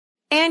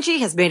Angie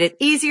has made it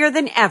easier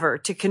than ever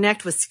to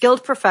connect with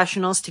skilled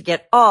professionals to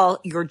get all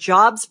your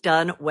jobs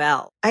done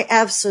well. I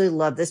absolutely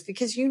love this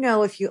because,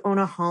 if you own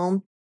a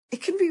home,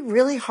 it can be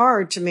really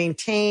hard to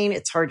maintain.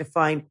 It's hard to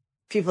find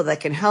people that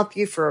can help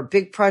you for a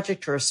big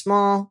project or a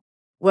small.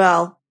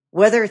 Well,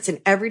 whether it's in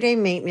everyday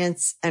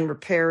maintenance and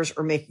repairs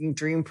or making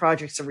dream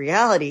projects a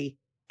reality,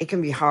 it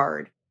can be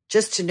hard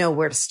just to know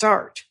where to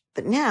start.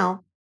 But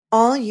now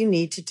all you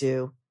need to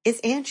do is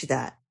Angie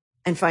that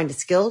and find a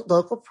skilled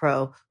local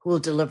pro who will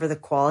deliver the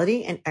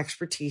quality and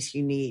expertise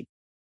you need.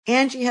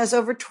 Angie has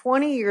over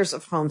 20 years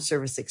of home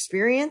service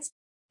experience,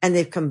 and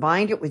they've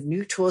combined it with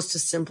new tools to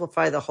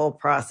simplify the whole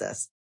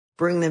process.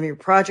 Bring them your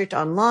project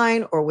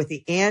online or with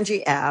the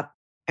Angie app,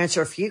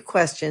 answer a few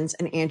questions,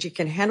 and Angie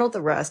can handle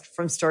the rest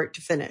from start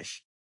to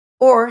finish.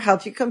 Or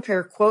help you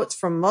compare quotes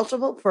from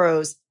multiple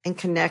pros and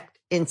connect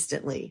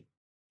instantly,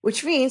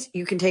 which means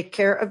you can take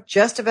care of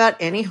just about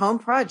any home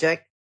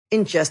project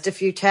in just a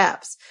few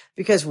taps.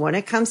 Because when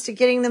it comes to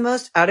getting the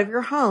most out of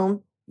your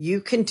home, you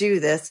can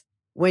do this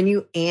when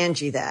you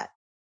Angie that.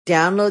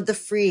 Download the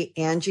free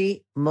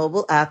Angie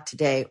mobile app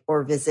today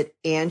or visit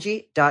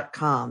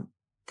Angie.com.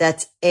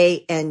 That's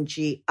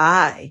ANGI.com.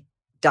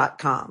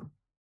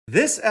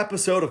 This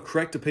episode of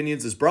Correct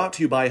Opinions is brought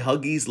to you by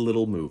Huggies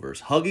Little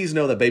Movers. Huggies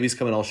know that babies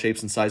come in all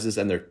shapes and sizes,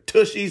 and their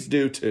tushies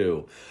do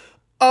too.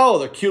 Oh,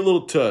 their cute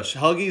little tush.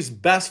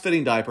 Huggies' best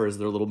fitting diaper is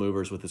their Little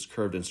Movers with its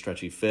curved and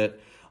stretchy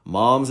fit.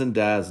 Moms and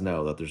dads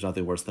know that there's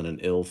nothing worse than an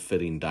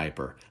ill-fitting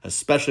diaper,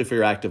 especially for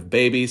your active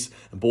babies.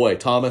 And boy,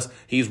 Thomas,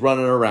 he's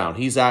running around.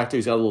 He's active.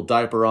 He's got a little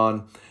diaper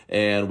on,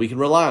 and we can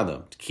rely on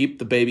them to keep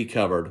the baby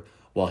covered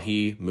while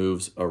he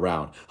moves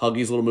around.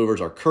 Huggies Little Movers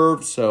are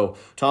curved, so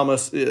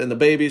Thomas and the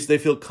babies, they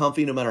feel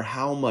comfy no matter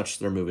how much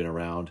they're moving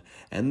around.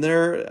 And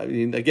they're,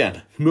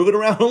 again, moving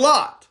around a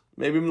lot.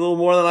 Maybe a little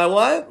more than I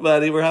want,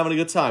 but we're having a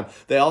good time.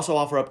 They also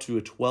offer up to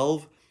a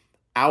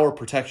 12-hour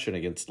protection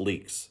against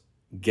leaks.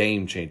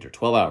 Game changer.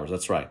 12 hours,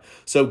 that's right.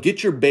 So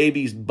get your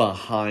baby's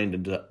behind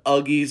into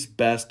Huggies'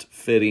 best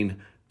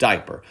fitting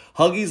diaper.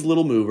 Huggies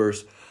Little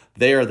Movers,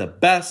 they are the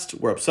best.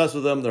 We're obsessed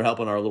with them. They're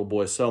helping our little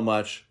boy so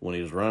much when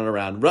he's running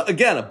around.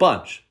 Again, a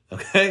bunch,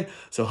 okay?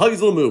 So Huggies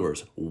Little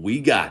Movers,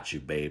 we got you,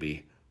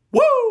 baby.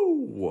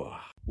 Woo!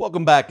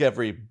 Welcome back,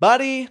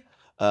 everybody.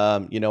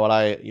 You know what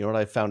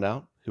I found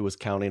out? Who was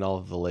counting all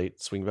of the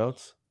late swing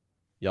votes?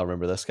 Y'all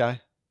remember this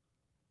guy?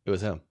 It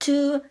was him.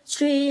 2,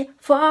 3,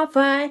 4,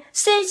 5,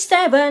 6,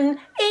 7,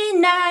 8,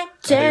 9,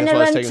 10,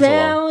 11,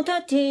 12,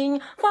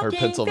 13, 14,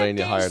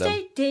 Pennsylvania 15, hired him.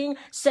 16,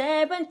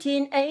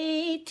 17,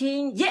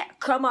 18. Yeah,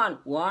 come on.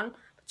 1,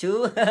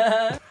 2.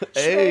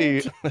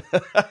 Hey.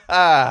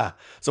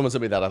 Someone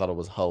sent me that. I thought it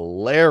was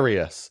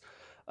hilarious.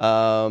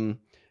 It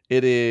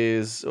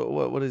is,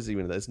 what is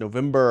even that? It's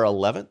November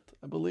 11th,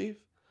 I believe.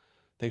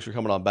 Thanks for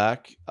coming on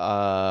back.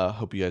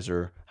 Hope you guys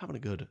are having a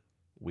good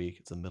week.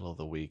 It's the middle of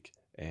the week,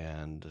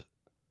 and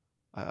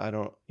I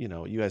don't, you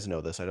guys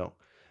know this.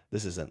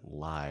 This isn't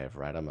live,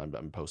 right?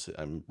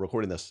 I'm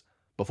recording this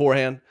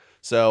beforehand.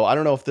 So I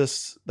don't know if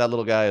that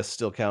little guy is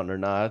still counting or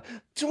not.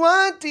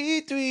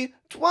 23,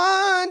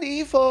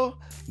 24.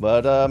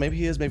 But maybe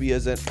he is, maybe he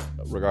isn't.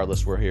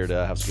 Regardless, we're here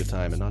to have some good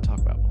time and not talk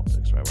about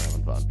politics, right? We're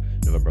having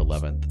fun. November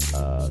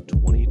 11th,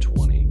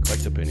 2020.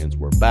 Correct Opinions.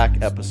 We're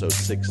back. Episode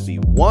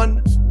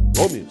 61.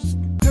 Roll music.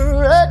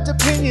 Correct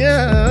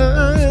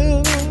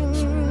Opinions.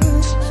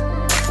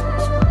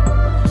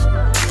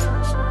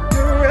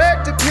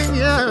 Correct Opinions.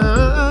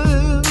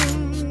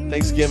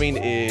 Thanksgiving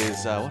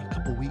is a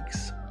couple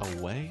weeks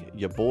away.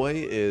 Your boy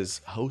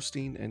is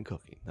hosting and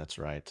cooking. That's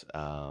right.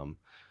 I'm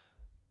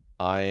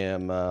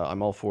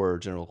all for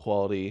general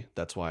equality.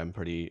 That's why I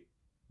feel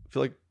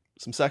like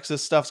some sexist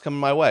stuff's coming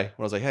my way.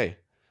 When I was like, hey,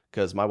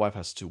 because my wife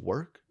has to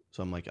work,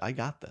 so I'm like, I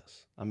got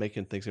this. I'm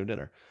making Thanksgiving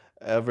dinner.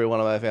 Everyone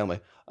in my family,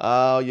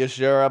 oh, you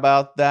sure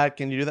about that?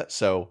 Can you do that?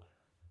 So,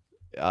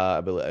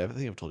 I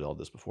think I've told you all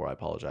this before. I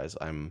apologize.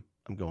 I'm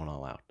going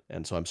all out,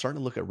 and so I'm starting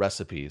to look at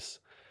recipes,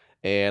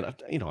 and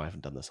I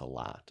haven't done this a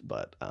lot,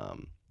 but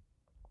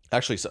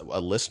actually, a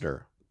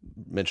listener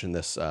mentioned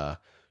this to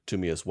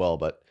me as well.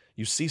 But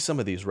you see some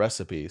of these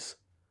recipes.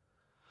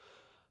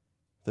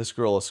 This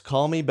girl is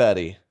Call Me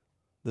Betty.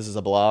 This is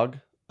a blog.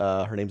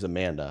 Her name's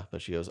Amanda,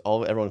 but she goes,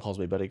 everyone calls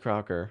me Betty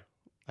Crocker.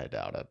 I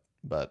doubt it,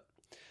 but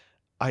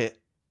I've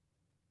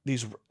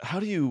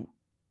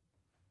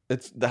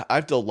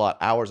to allot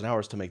hours and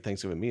hours to make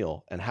Thanksgiving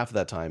meal, and half of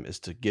that time is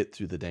to get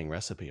through the dang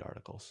recipe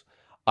articles.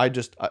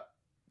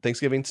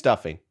 Thanksgiving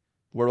stuffing.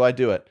 Where do I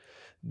do it?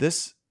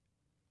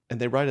 And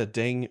they write a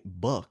dang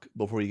book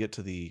before you get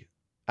to the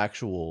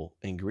actual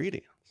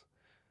ingredients.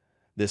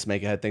 This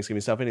make ahead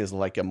Thanksgiving stuffing is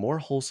like a more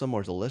wholesome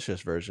or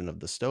delicious version of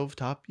the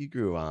stovetop you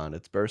grew on.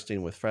 It's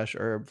bursting with fresh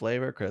herb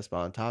flavor, crisp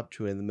on top,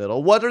 chewy in the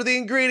middle. What are the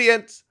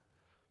ingredients?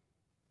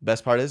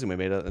 Best part is we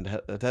made it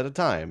ahead of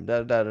time.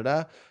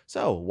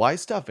 So why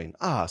stuffing?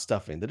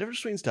 Stuffing. The difference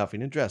between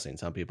stuffing and dressing.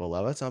 Some people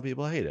love it. Some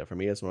people hate it. For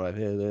me, it's more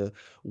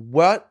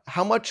like,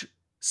 how much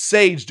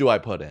sage do I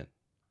put in?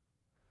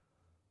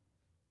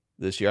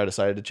 This year I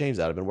decided to change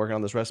that. I've been working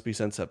on this recipe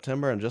since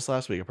September, and just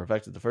last week I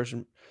perfected the first.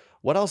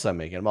 What else I'm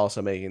making? I'm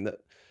also making that.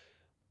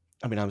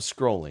 I mean, I'm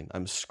scrolling.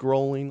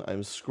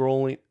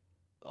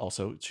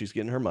 Also, she's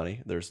getting her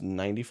money. There's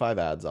 95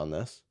 ads on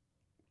this.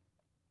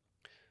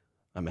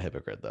 I'm a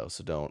hypocrite though,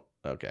 so don't.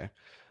 Okay.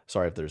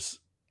 Sorry if there's.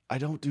 I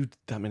don't do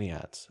that many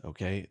ads,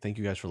 okay? Thank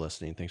you guys for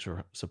listening. Thanks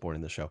for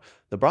supporting the show.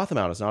 The broth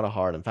amount is not a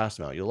hard and fast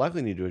amount. You'll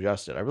likely need to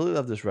adjust it. I really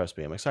love this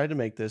recipe. I'm excited to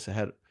make this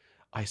ahead.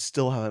 I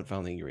still haven't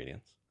found the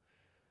ingredients.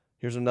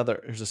 Here's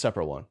a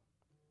separate one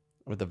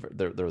with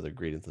the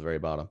ingredients at the very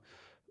bottom.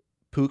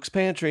 Pook's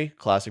Pantry,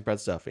 classic bread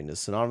stuffing, is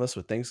synonymous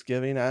with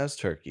Thanksgiving as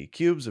turkey.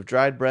 Cubes of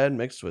dried bread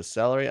mixed with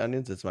celery,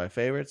 onions. It's my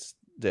favorite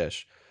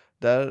dish.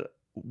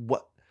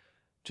 What?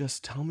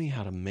 Just tell me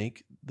how to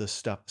make the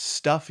stuff.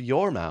 Stuff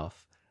your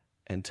mouth.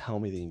 And tell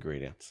me the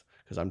ingredients,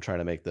 because I'm trying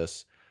to make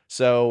this.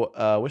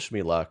 So wish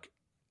me luck.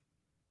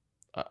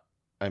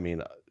 I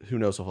mean, who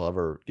knows if I'll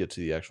ever get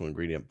to the actual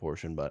ingredient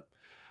portion, but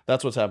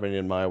that's what's happening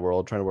in my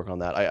world, trying to work on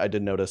that. I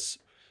did notice,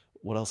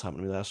 what else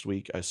happened to me last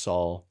week? I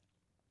saw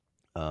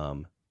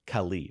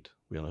Khalid.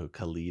 We all know who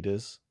Khalid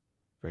is.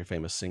 Very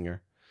famous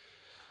singer.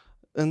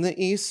 In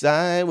the east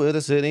side with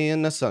a city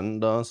and the sun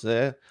don't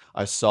set.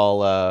 I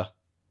saw,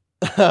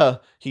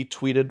 he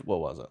tweeted, what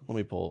was it?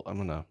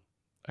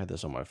 I had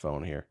this on my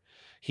phone here.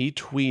 He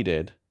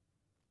tweeted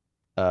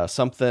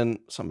something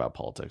about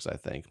politics, I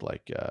think.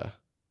 Like,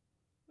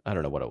 I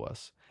don't know what it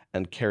was.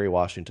 And Kerry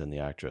Washington, the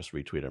actress,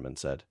 retweeted him and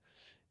said,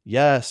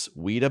 "Yes,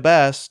 we the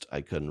best." I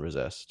couldn't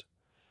resist.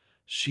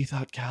 She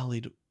thought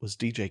Khalid was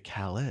DJ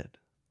Khaled.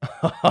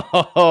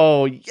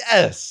 Oh,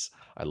 yes.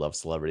 I love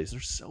celebrities.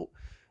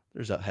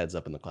 There's heads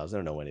up in the clouds. They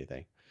don't know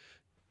anything.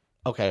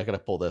 Okay, I got to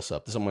pull this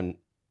up.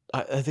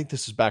 I think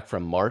this is back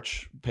from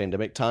March,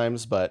 pandemic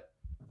times, but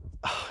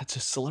it's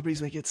just celebrities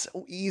make it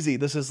so easy.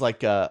 This is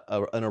like an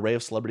array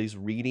of celebrities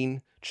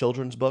reading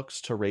children's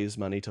books to raise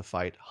money to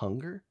fight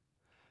hunger.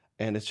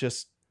 And it's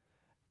just,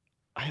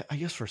 I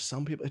guess for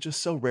some people, it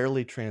just so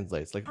rarely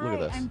translates. Like, look at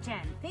this. I'm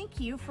Jen.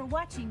 Thank you for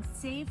watching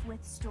Save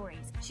with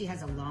Stories. She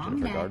has a long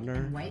neck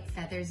and white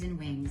feathers and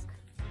wings.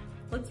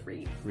 Let's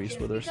read. Reese Just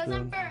because I'm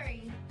Witherspoon.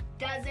 furry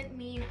doesn't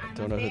mean I'm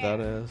Don't know a who bear.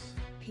 that is.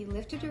 He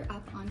lifted her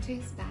up onto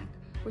his back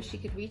where she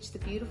could reach the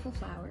beautiful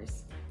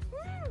flowers.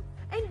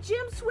 And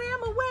Jim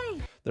swam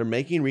away. They're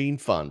making reading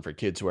fun for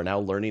kids who are now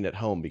learning at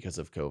home because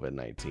of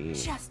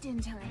COVID-19. Just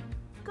in time.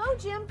 Go,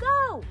 Jim,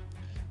 go.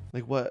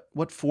 Like, what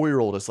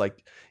 4-year-old is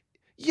like,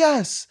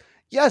 yes,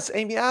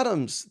 Amy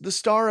Adams, the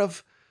star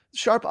of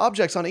Sharp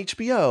Objects on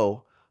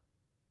HBO.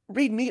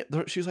 Read me.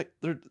 She's like,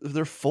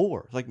 they're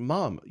 4. Like,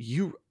 Mom,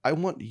 I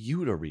want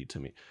you to read to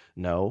me.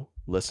 No,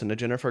 listen to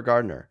Jennifer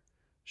Gardner.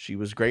 She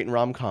was great in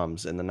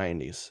rom-coms in the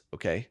 90s,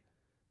 okay?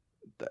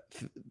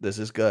 This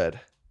is good.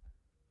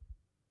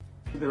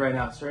 The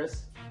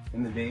rhinoceros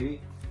and the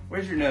baby.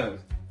 Where's your nose?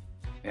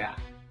 Yeah.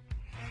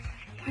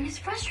 Mine is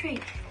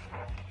frustrated.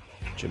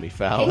 Jimmy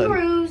Fallon.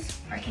 Kangaroos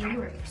are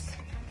kangaroos.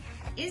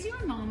 Is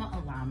your mama a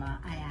llama?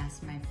 I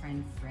asked my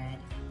friend Fred.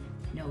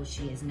 No,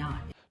 she is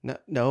not.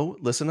 No,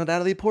 listen to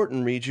Natalie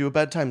Portman read you a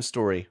bedtime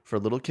story for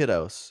little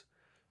kiddos.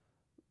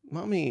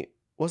 Mommy,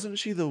 wasn't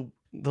she the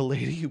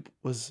lady who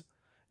was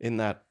in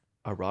that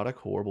erotic,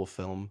 horrible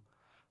film,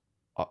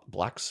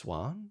 Black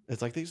Swan?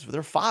 It's like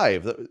they're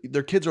 5.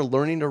 Their kids are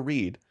learning to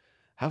read.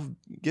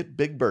 Get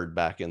Big Bird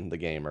back in the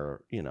game,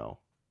 or,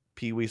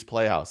 Pee-wee's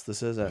Playhouse.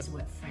 This isn't. Is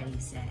what Freddie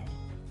said.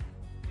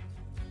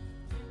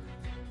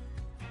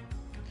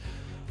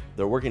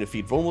 They're working to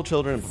feed vulnerable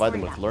children and provide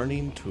them with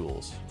learning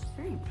tools.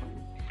 Very important.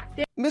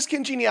 Miss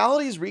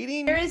Congeniality's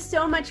reading. There is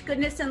so much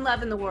goodness and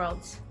love in the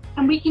world.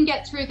 And we can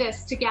get through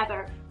this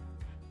together.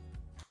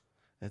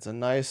 It's a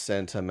nice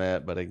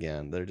sentiment, but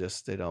again, they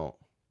don't.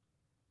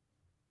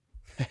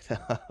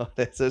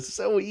 It's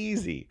so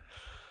easy.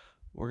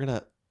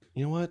 You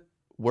know what?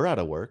 We're out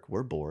of work.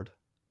 We're bored,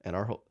 and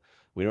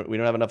we don't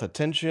have enough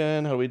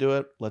attention. How do we do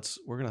it?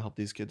 We're gonna help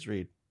these kids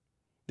read.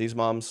 These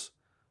moms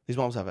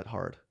have it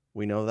hard.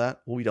 We know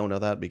that. Well, we don't know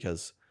that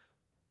because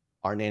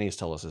our nannies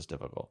tell us it's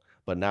difficult.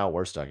 But now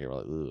we're stuck here. We're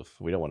like, ugh,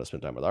 we don't want to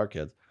spend time with our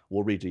kids.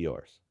 We'll read to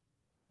yours.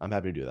 I'm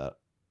happy to do that.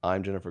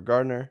 I'm Jennifer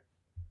Gardner.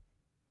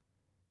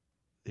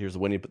 Here's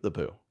Winnie the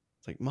Pooh.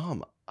 It's like,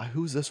 Mom,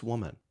 who's this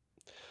woman?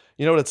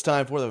 You know what it's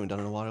time for that we haven't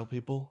done in a while,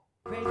 people?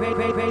 Crazy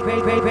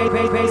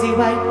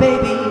white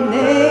baby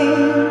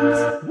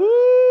names.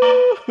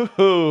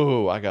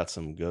 Woo! I got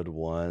some good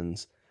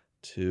ones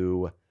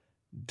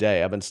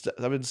today. I've been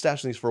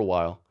stashing these for a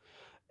while,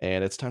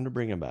 and it's time to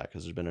bring them back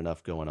because there's been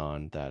enough going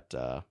on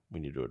that we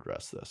need to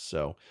address this.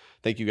 So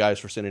thank you guys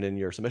for sending in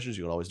your submissions.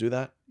 You can always do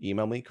that.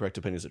 Email me,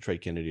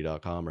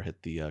 correctopinions@tradekennedy.com, or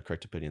hit the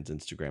Correct Opinions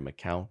Instagram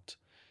account.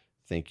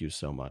 Thank you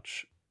so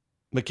much.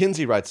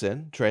 Mackenzie writes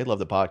in, Trey, love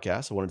the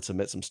podcast. I wanted to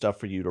submit some stuff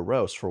for you to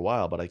roast for a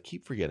while, but I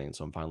keep forgetting,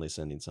 so I'm finally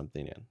sending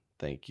something in.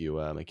 Thank you,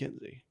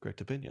 Mackenzie.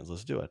 Correct Opinions.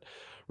 Let's do it.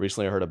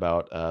 Recently, I heard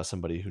about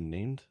somebody who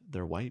named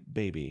their white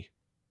baby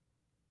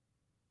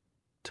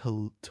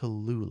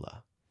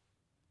Tallulah.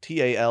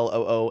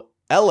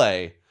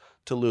 Talloola.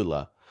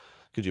 Tallulah.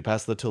 Could you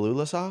pass the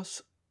Tallulah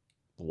sauce?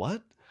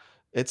 What?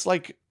 It's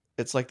like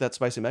that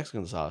spicy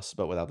Mexican sauce,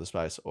 but without the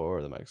spice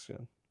or the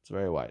Mexican. It's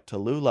very white.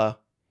 Tallulah.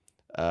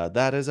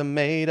 That is a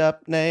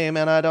made-up name,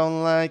 and I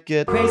don't like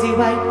it. Crazy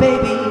white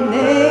baby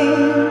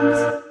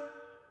names.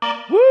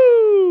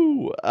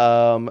 Woo!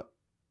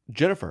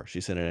 Jennifer,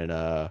 she sent in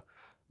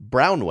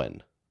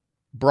Bronwyn.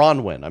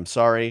 I'm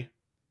sorry.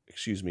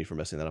 Excuse me for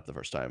messing that up the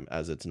first time,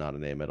 as it's not a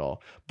name at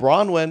all.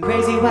 Bronwyn.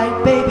 Crazy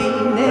white baby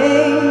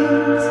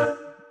names.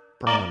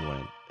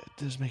 Bronwyn. It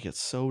does make it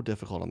so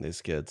difficult on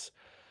these kids.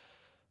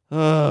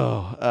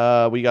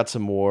 Oh, we got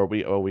some more.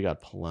 We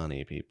got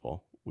plenty,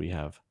 people. We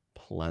have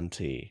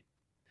plenty.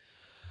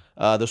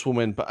 This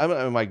woman,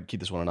 I might keep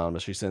this one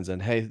anonymous. She sends in,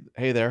 hey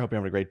there. Hope you're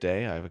having a great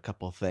day. I have a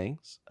couple of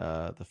things.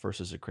 The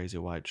first is a crazy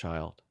white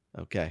child.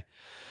 Okay.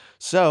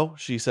 So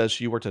she says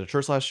she worked at a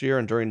church last year,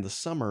 and during the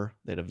summer,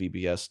 they had a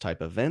VBS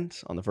type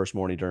event. On the first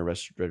morning during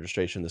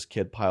registration, this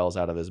kid piles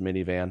out of his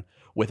minivan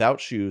without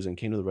shoes and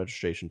came to the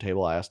registration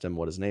table. I asked him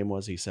what his name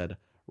was. He said,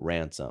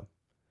 Ransom.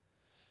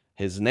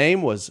 His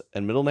name was,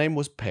 and middle name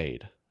was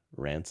Paid.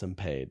 Ransom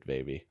Paid,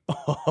 baby.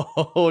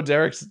 Oh,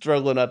 Derek's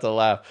struggling not to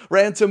laugh.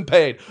 Ransom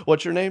Paid.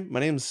 What's your name?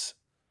 My name's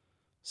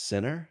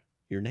Sinner.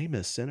 Your name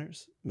is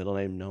Sinners. Middle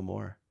name, no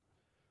more.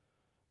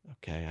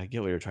 Okay, I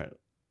get what you're trying.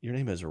 Your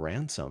name is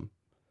Ransom.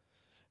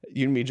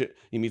 You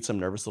meet some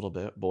nervous little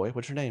boy.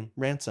 What's your name?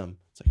 Ransom.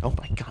 It's like, oh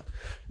my God.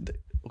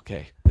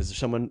 Okay. Does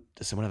someone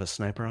have a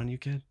sniper on you,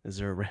 kid? Is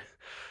there a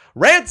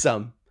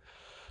Ransom?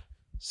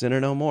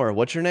 Sinner no more.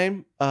 What's your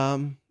name?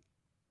 My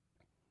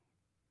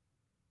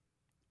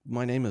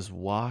name is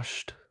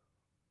Washed.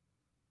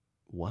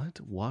 What?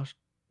 Washed?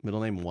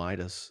 Middle name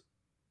Whitus.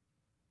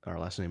 Our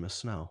last name is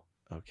Snow.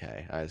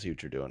 Okay. I see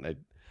what you're doing.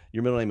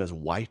 Your middle name is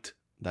White.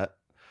 That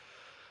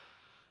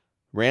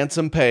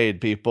Ransom Paid,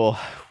 people.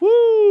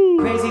 Woo!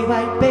 Crazy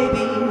white baby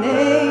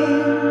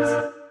names.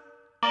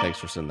 Thanks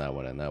for sending that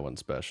one in. That one's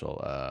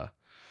special.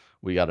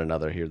 We got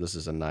another here. This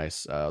is a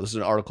nice. This is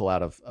an article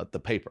out of the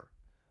paper.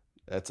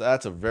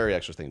 That's a very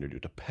extra thing to do,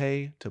 to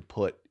pay to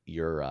put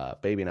your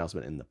baby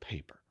announcement in the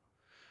paper.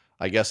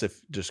 I guess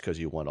if just because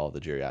you want all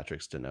the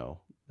geriatrics to know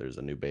there's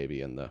a new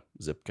baby in the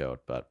zip code,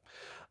 but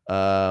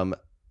the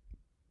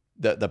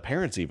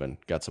parents even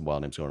got some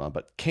wild names going on.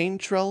 But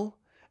Cantrell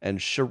and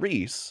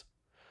Charisse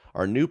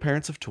are new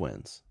parents of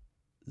twins,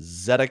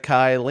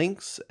 Zedekiah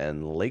Lynx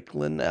and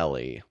Lakeland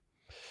Ellie.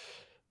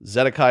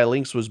 Zedekiah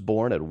Lynx was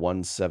born at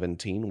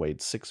 117,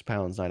 weighed 6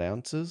 pounds 9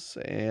 ounces,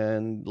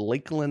 and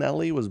Lakeland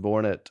Ellie was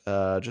born at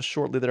just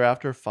shortly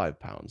thereafter, 5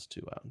 pounds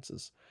 2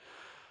 ounces.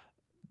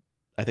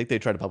 I think they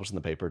tried to publish in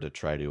the paper to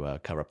try to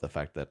cover up the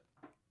fact that,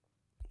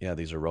 yeah,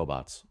 these are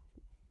robots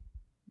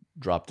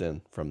dropped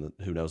in from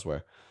who knows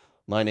where.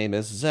 My name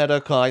is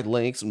Zedekiah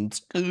Lynx,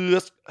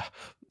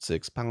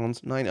 6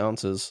 pounds 9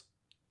 ounces,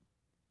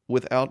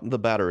 without the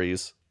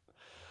batteries.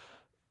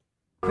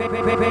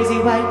 Crazy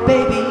white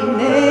baby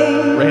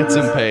names.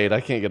 Ransom Paid. I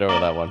can't get over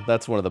that one.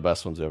 That's one of the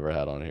best ones we've ever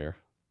had on here.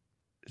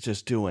 It's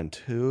just doing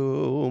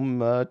too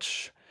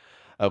much.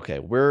 Okay,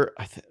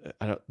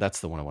 that's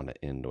the one I want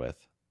to end with.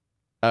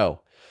 Oh.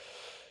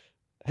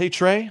 Hey,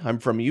 Trey, I'm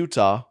from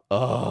Utah.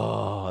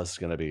 Oh, this is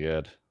going to be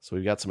good. So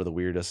we've got some of the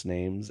weirdest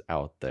names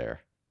out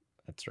there.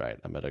 That's right.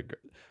 I'm at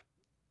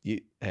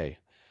hey.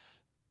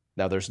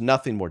 Now, there's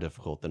nothing more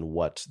difficult than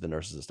what the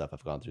nurses and stuff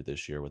have gone through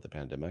this year with the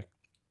pandemic.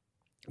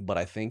 But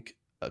I think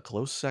a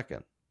close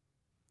second,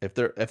 if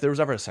there was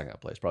ever a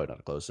second place, probably not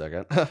a close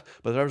second, but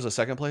if there was a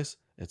second place,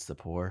 it's the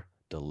poor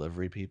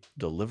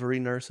delivery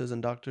nurses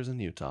and doctors in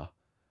Utah.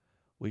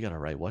 We got to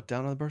write what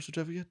down on the birth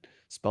certificate?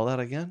 Spell that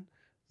again?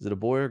 Is it a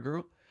boy or a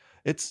girl?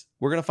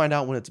 We're going to find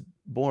out when it's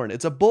born.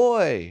 It's a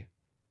boy.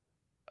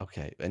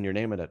 Okay. And you're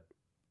naming it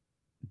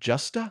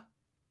Justa?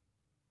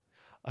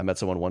 I met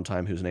someone one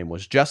time whose name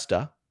was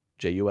Justa,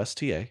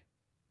 Justa,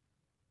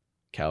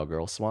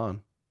 Cowgirl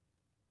Swan.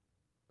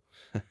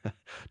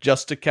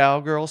 Just a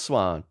cowgirl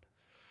swan.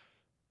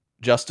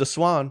 Just a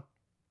swan.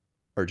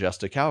 Or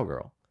just a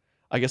cowgirl.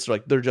 I guess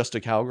they're just a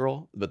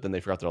cowgirl, but then they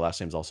forgot their last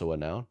name's also a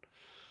noun.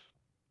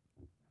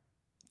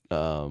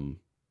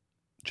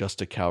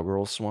 Just a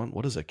cowgirl swan.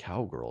 What is a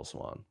cowgirl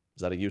swan?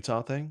 Is that a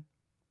Utah thing?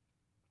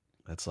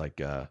 That's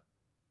like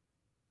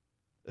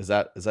is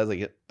that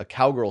like a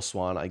cowgirl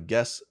swan? I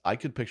guess I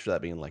could picture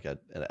that being like an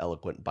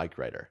eloquent bike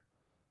rider,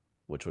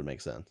 which would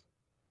make sense.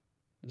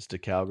 Just a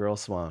cowgirl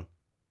swan.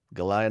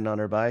 Gliding on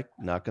her bike,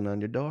 knocking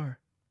on your door.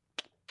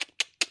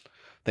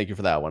 Thank you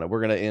for that one. We're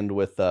going to end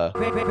with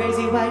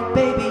Crazy white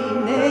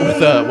baby names.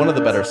 With one of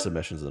the better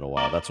submissions in a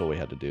while. That's what we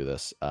had to do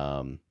this.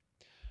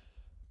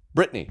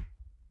 Brittany,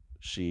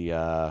 she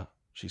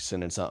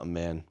sent in something,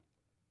 man.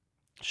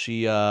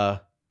 She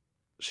said,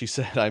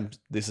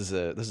 this is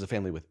a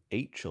family with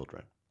 8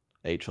 children.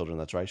 8 children,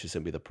 that's right. She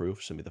sent me the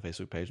proof. Sent me the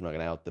Facebook page. I'm not going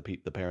to out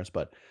the parents,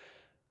 but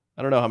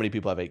I don't know how many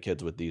people have 8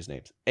 kids with these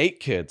names. 8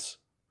 kids.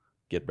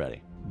 Get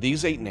ready.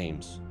 These 8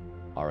 names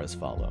are as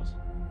follows.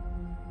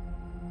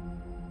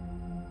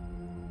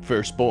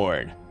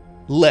 Firstborn,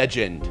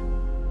 Legend.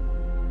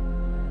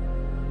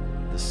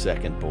 The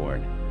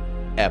secondborn,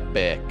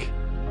 Epic.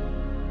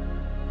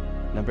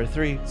 Number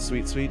 3,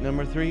 sweet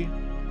number 3,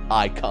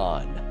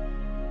 Icon.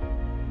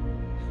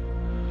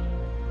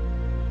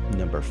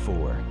 Number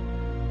 4.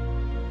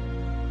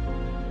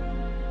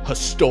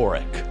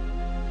 Historic.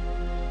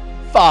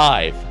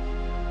 5.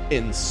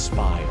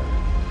 Inspire.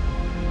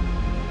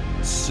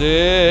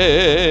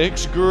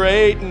 6.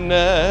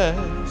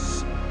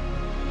 Greatness.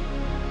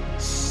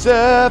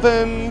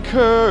 7.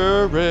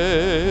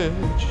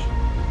 Courage.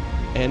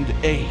 And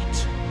 8.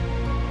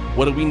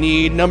 What do we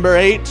need? Number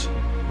 8.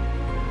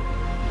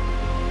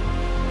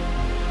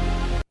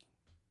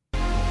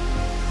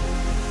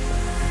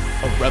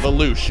 A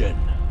revolution.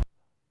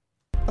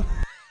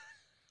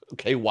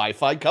 Okay,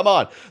 Wi-Fi, come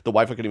on. The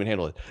Wi-Fi couldn't even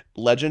handle it.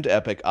 Legend,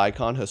 epic,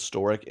 icon,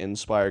 historic,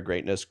 inspire,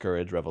 greatness,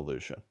 courage,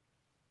 revolution.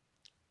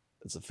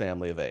 It's a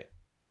family of 8.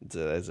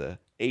 It's a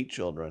 8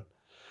 children.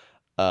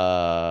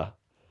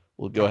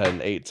 We'll go ahead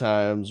and 8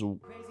 times.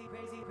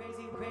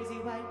 Crazy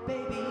white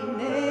baby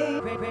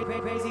name.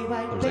 Crazy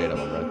white There's 8 of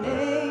them right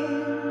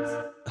names.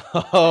 there.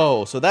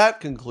 Oh, so that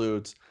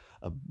concludes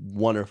a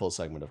wonderful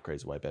segment of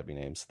Crazy White Baby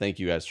Names. Thank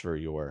you guys for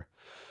your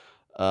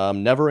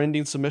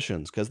never-ending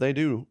submissions, because they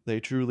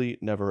truly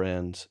never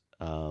end.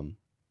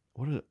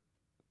 What is it?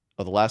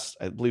 Oh,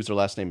 I believe their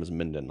last name is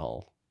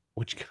Mendenhall,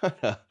 which kind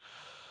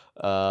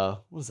of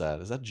what is that?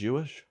 Is that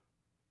Jewish?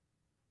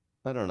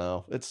 I don't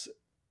know.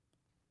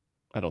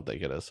 I don't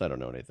think it is. I don't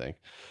know anything.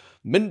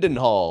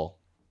 Mendenhall.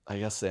 I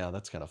guess, yeah,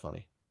 that's kind of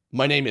funny.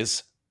 My name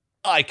is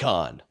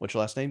Icon. What's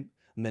your last name?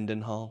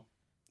 Mendenhall.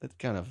 It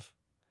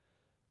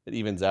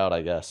evens out,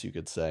 I guess you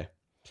could say.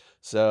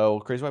 So,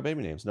 Crazy White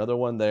Baby Names. Another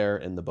one there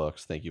in the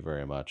books. Thank you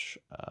very much.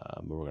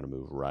 We're going to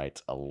move right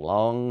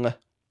along.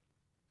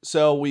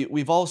 So,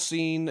 we've all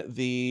seen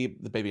the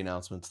baby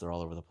announcements. They're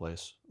all over the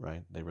place,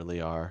 right? They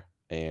really are.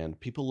 And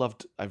people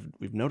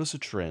we've noticed a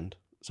trend.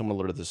 Someone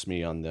alerted this to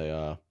me on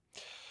the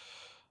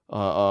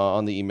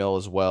email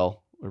as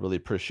well. I really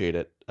appreciate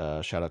it.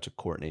 Shout out to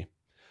Courtney.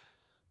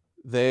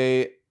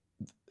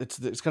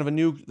 It's kind of a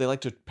new. They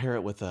like to pair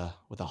it with a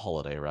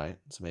holiday, right?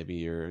 So maybe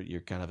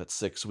you're kind of at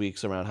 6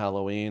 weeks around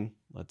Halloween.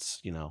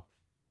 Let's we're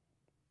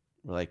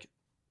like,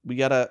 we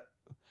gotta.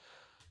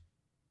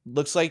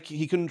 Looks like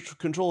he can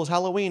control his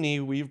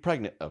Halloween. We're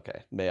pregnant.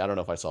 Okay, I don't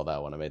know if I saw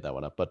that one. I made that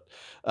one up, but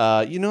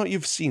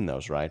you've seen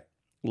those, right?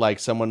 Like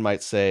someone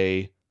might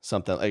say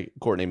something like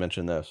Courtney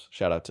mentioned this.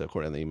 Shout out to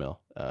Courtney in the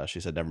email. She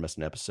said, never missed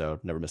an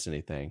episode, never missed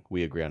anything.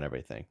 We agree on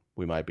everything.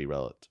 We might be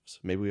relatives.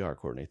 Maybe we are,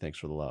 Courtney. Thanks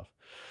for the love.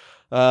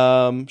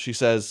 She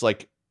says,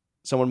 like,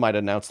 someone might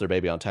announce their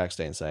baby on tax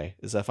day and say,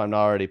 as if I'm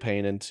not already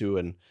paying enough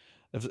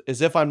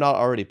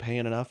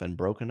and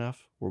broke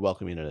enough, we're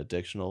welcoming an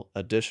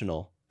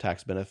additional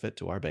tax benefit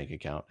to our bank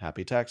account.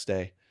 Happy tax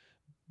day.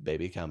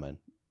 Baby coming.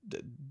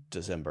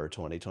 December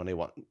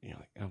 2021. You're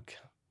like, okay.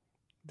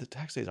 The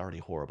tax day is already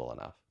horrible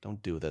enough.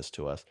 Don't do this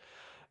to us.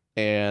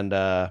 And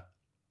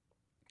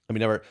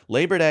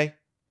Labor Day.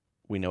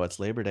 We know it's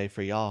Labor Day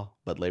for y'all,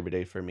 but Labor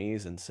Day for me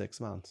is in 6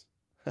 months.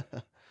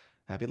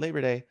 Happy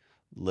Labor Day,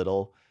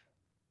 little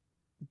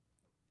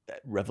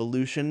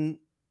Revolution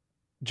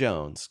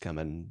Jones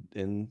coming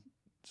in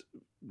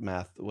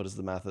math. What is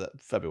the math of that?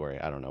 February.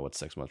 I don't know what's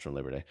 6 months from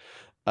Labor Day.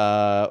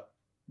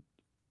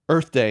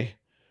 Earth Day.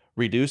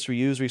 Reduce,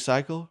 reuse,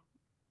 recycle.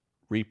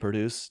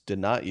 Reproduce, did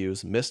not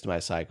use, missed my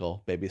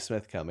cycle. Baby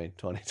Smith coming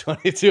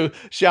 2022.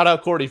 Shout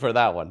out Courtney for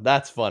that one.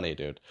 That's funny,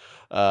 dude.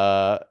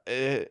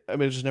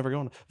 It's just never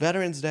going.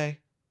 Veterans Day.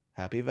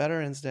 Happy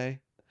Veterans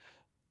Day.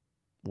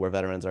 We're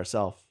veterans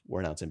ourselves.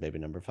 We're announcing baby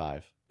number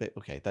 5.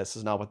 Okay, this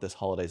is not what this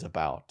holiday's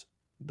about.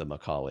 The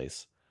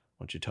Macaulays.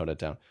 Why don't you tone it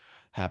down?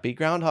 Happy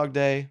Groundhog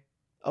Day.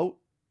 Oh,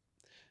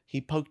 he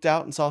poked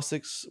out and saw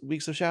 6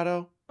 weeks of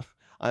shadow.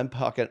 I'm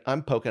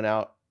poking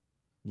out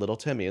little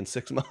Timmy in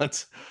 6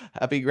 months.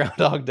 Happy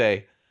Groundhog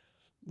Day.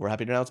 We're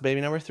happy to announce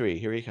baby number 3.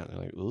 Here he comes.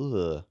 Like,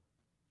 ugh.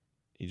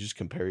 You just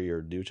compare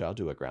your new child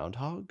to a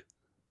groundhog?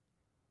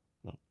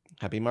 Well,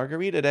 happy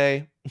Margarita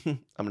Day. I'm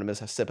going to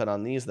miss sipping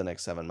on these the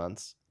next 7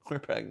 months. We're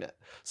pregnant.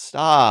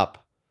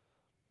 Stop.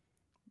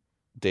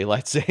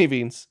 Daylight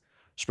savings.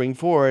 Spring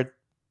forward.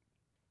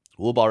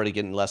 We'll be already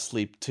getting less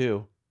sleep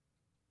too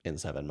in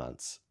 7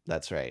 months.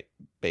 That's right.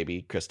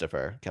 Baby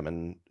Christopher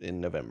coming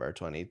in November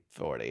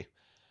 2040.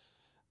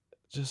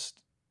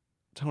 Just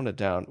tone it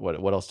down.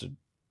 What else did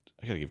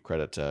I gotta give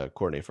credit to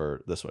Courtney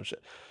for this one?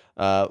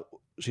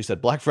 She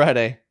said Black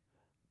Friday.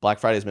 Black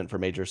Friday is meant for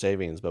major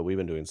savings, but we've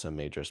been doing some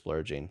major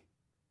splurging.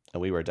 And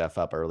we were deaf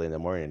up early in the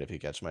morning, if you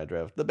catch my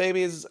drift. The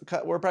babies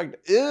we're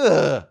pregnant.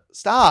 Ugh,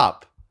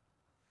 stop.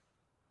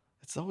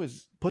 It's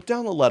always put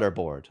down the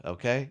letterboard,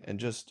 okay? And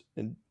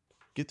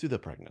get through the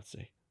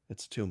pregnancy.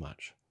 It's too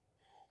much.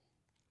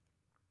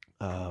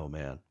 Oh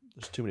man,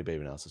 there's too many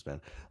baby announcements, man.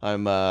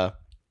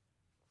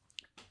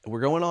 We're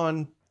going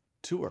on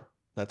tour.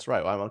 That's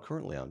right. I'm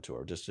currently on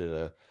tour. Just did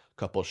a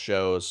couple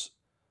shows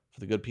for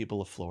the good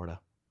people of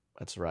Florida.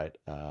 That's right.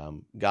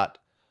 Got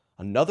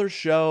another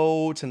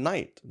show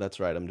tonight. That's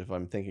right. If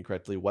I'm thinking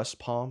correctly, West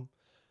Palm.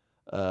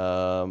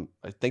 I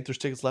think there's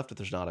tickets left. If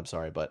there's not, I'm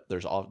sorry, but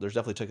there's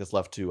definitely tickets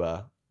left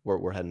to.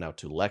 We're heading out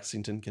to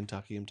Lexington,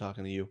 Kentucky. I'm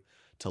talking to you.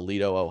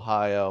 Toledo,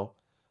 Ohio.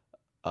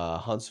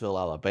 Huntsville,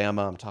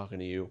 Alabama. I'm talking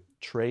to you.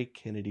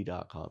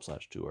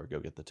 TreyKennedy.com/tour. Go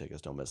get the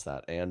tickets. Don't miss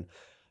that. And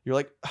you're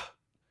like,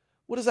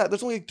 what is that?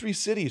 There's only like 3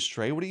 cities,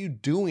 Trey. What are you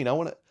doing? I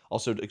want to...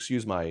 Also,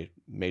 excuse my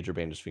major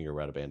bandaged finger.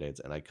 We're out of Band-Aids,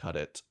 and I cut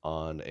it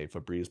on a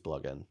Febreze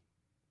plug-in.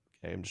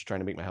 Okay, I'm just trying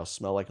to make my house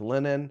smell like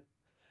linen.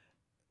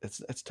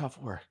 It's tough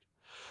work.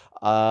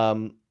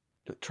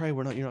 Trey,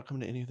 you're not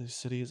coming to any of these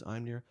cities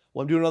I'm near.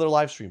 Well, I'm doing another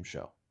live stream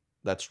show.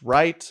 That's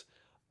right.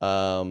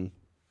 All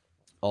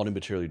new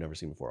material you've never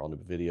seen before. All new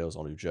videos,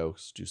 all new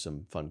jokes. Do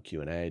some fun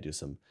Q&A. Do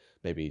some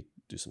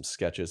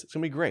sketches. It's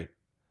gonna be great.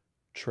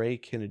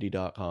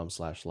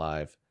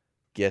 TreyKennedy.com/live.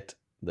 Get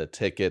the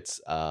tickets.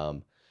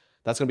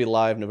 That's gonna be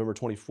live November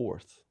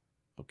 24th.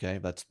 Okay,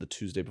 that's the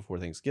Tuesday before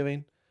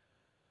Thanksgiving.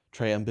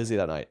 Trey, I'm busy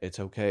that night. It's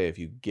okay if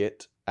you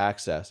get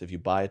access. If you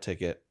buy a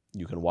ticket,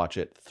 you can watch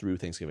it through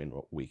Thanksgiving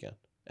weekend,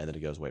 and then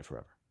it goes away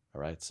forever. All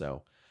right,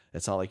 so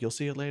it's not like you'll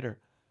see it later.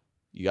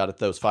 You got it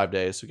those 5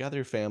 days. So gather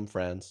your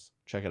friends,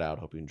 check it out.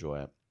 Hope you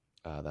enjoy it.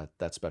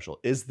 That's special.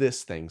 Is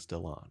this thing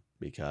still on?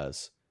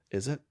 Because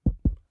is it?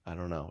 I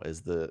don't know.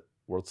 Is the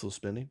world still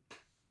spinning?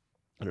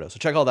 I don't know. So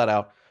check all that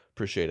out.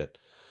 Appreciate it.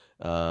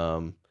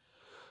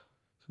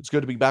 It's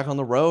good to be back on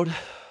the road.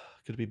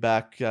 Good to be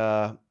back getting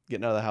out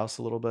of the house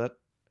a little bit.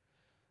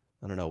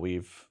 I don't know.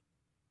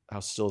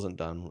 House still isn't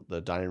done. The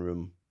dining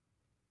room.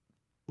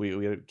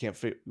 We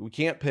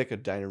can't pick a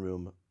dining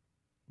room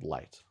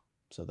light.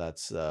 So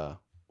that's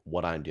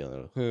what I'm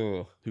dealing with.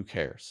 Who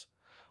cares?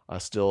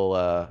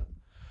 Still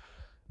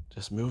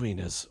just moving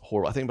is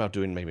horrible. I think about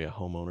doing maybe a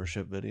home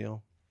ownership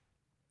video.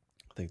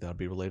 I think that'd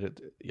be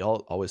related.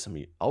 Y'all always send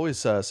me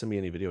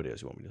any video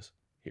ideas you want me to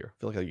hear. I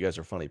feel like you guys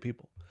are funny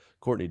people.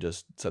 Courtney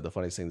just said the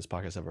funniest thing this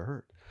podcast ever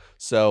heard.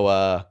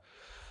 So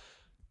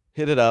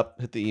hit it up,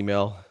 hit the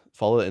email,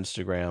 follow the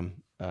Instagram,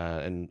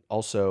 and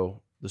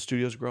also the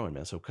studio's growing,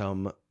 man. So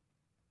come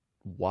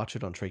watch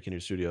it on Trey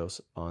Kennedy Studios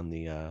on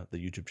the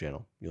YouTube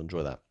channel. You'll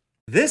enjoy that.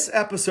 This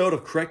episode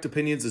of Correct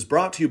Opinions is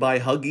brought to you by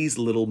Huggies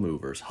Little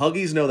Movers.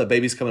 Huggies know that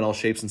babies come in all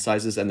shapes and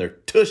sizes, and their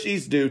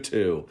tushies do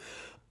too.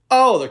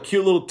 Oh, their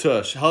cute little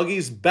tush.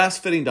 Huggies'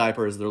 best fitting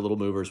diaper is their Little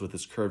Movers with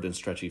its curved and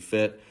stretchy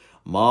fit.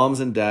 Moms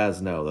and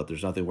dads know that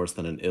there's nothing worse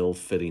than an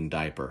ill-fitting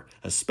diaper,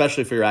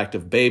 especially for your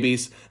active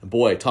babies. And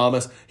boy,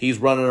 Thomas, he's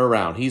running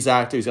around. He's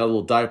active. He's got a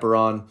little diaper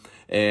on,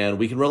 and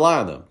we can rely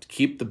on them to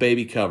keep the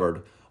baby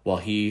covered while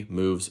he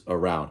moves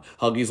around.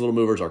 Huggies Little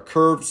Movers are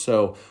curved,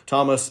 so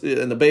Thomas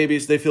and the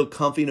babies, they feel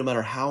comfy no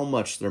matter how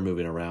much they're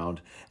moving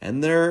around.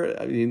 And they're,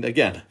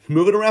 again,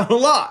 moving around a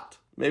lot.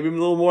 Maybe a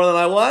little more than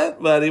I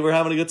want, but we're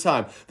having a good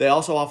time. They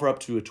also offer up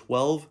to a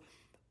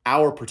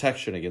 12-hour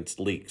protection against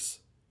leaks.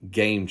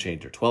 Game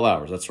changer. 12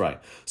 hours, that's right.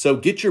 So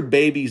get your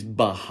baby's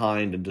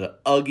behind into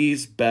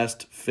Huggies'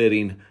 best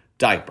fitting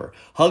diaper.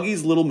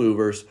 Huggies Little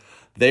Movers,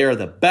 they are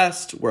the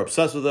best. We're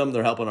obsessed with them.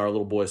 They're helping our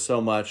little boy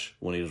so much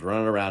when he's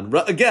running around.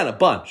 Again, a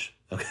bunch,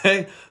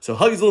 okay? So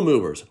Huggies Little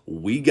Movers,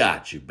 we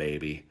got you,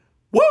 baby.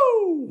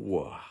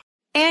 Woo!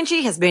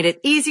 Angie has made it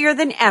easier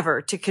than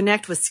ever to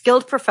connect with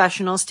skilled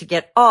professionals to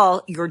get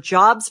all your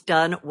jobs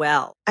done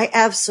well. I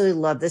absolutely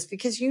love this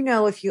because,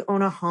 if you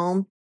own a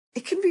home,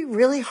 it can be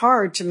really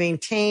hard to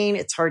maintain.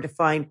 It's hard to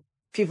find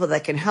people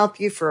that can help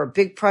you for a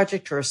big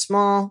project or a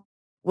small.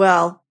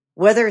 Well,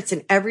 whether it's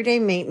in everyday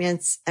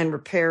maintenance and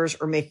repairs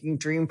or making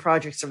dream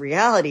projects a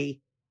reality,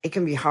 it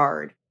can be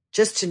hard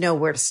just to know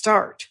where to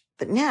start.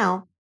 But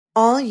now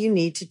all you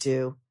need to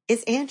do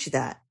is Angie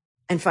that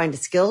and find a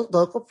skilled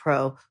local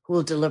pro who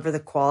will deliver the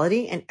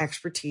quality and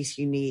expertise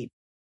you need.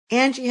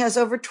 Angie has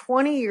over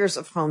 20 years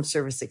of home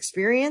service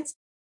experience,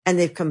 and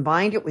they've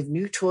combined it with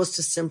new tools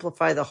to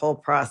simplify the whole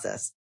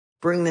process.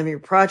 Bring them your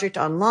project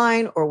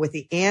online or with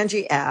the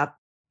Angie app,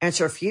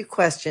 answer a few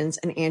questions,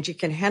 and Angie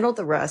can handle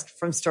the rest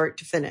from start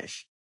to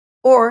finish.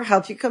 Or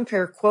help you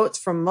compare quotes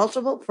from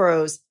multiple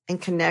pros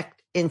and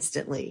connect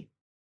instantly,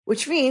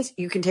 which means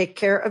you can take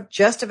care of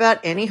just about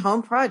any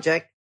home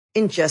project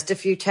in just a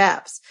few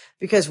taps.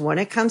 Because when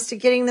it comes to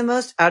getting the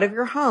most out of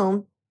your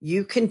home,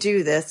 you can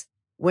do this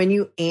when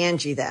you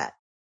Angie that.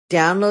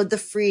 Download the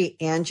free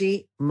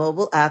Angie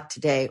mobile app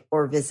today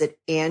or visit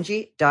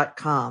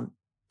Angie.com.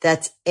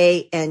 That's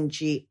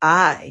ANGI.com.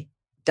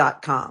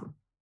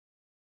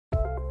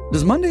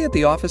 Does Monday at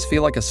the office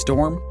feel like a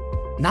storm?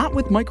 Not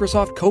with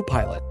Microsoft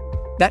Copilot.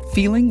 That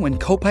feeling when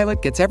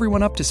Copilot gets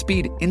everyone up to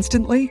speed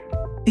instantly?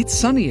 It's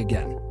sunny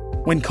again.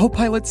 When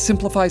Copilot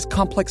simplifies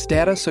complex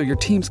data so your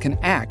teams can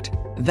act,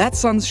 that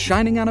sun's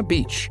shining on a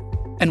beach.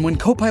 And when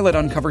Copilot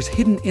uncovers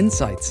hidden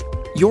insights,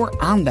 you're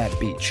on that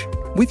beach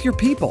with your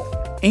people,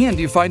 and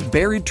you find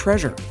buried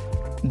treasure.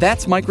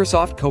 That's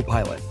Microsoft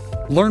Copilot.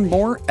 Learn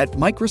more at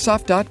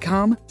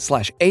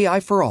Microsoft.com/AI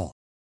for all.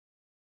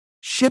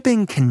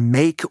 Shipping can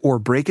make or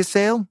break a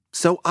sale,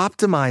 so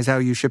optimize how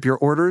you ship your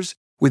orders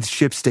with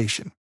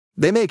ShipStation.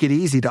 They make it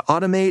easy to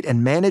automate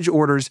and manage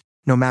orders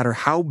no matter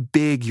how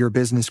big your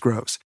business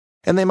grows.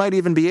 And they might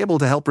even be able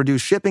to help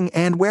reduce shipping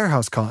and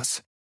warehouse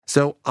costs.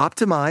 So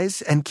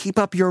optimize and keep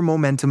up your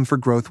momentum for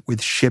growth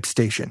with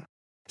ShipStation.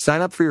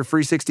 Sign up for your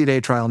free 60-day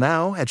trial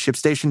now at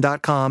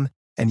ShipStation.com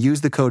and use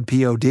the code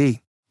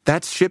POD.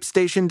 That's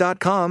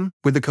ShipStation.com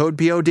with the code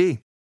POD.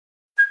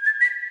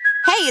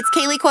 Hey, it's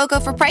Kaylee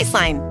Cuoco for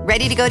Priceline.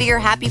 Ready to go to your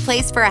happy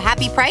place for a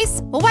happy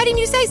price? Well, why didn't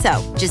you say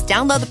so? Just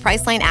download the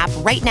Priceline app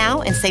right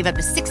now and save up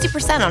to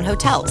 60% on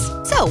hotels.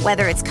 So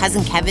whether it's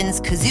Cousin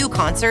Kevin's Kazoo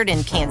Concert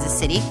in Kansas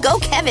City, go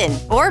Kevin,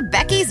 or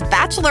Becky's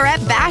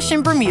Bachelorette Bash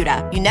in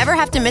Bermuda, you never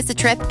have to miss a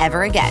trip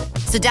ever again.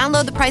 So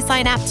download the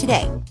Priceline app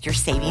today. Your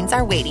savings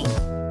are waiting.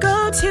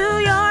 Go to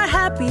your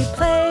happy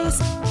place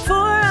for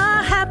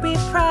a happy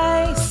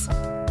price.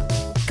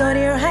 Go to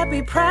your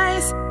happy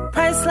price,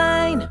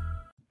 Priceline.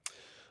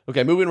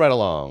 Okay, moving right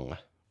along.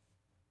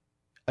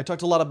 I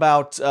talked a lot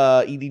about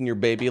eating your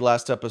baby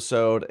last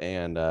episode,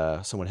 and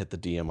someone hit the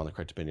DM on the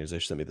Correct Opinions. They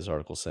sent me this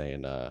article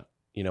saying,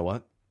 you know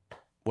what?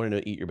 Wanting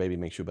to eat your baby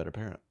makes you a better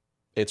parent.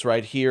 It's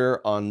right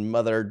here on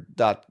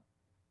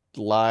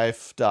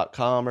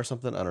mother.life.com or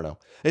something. I don't know.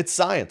 It's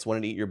science.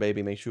 Wanting to eat your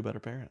baby makes you a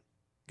better parent.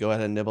 Go ahead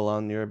and nibble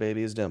on your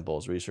baby's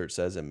dimples. Research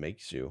says it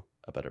makes you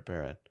a better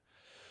parent.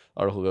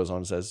 Article goes on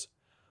and says,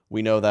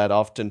 we know that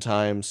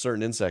oftentimes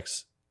certain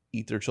insects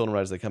eat their children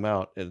right as they come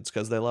out, and it's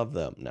because they love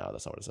them. No,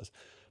 that's not what it says.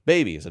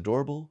 Baby is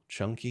adorable,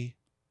 chunky,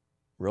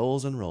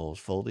 rolls and rolls,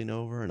 folding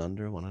over and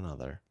under one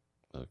another.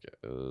 Okay.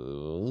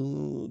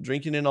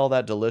 Drinking in all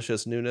that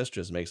delicious newness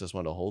just makes us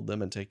want to hold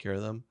them and take care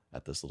of them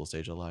at this little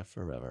stage of life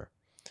forever.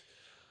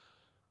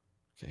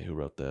 Okay, who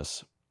wrote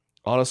this?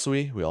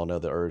 Honestly, we all know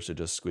the urge to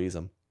just squeeze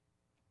them.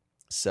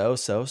 So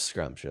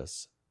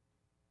scrumptious.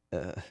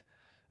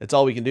 It's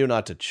all we can do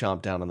not to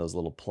chomp down on those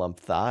little plump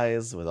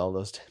thighs with all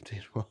those tempting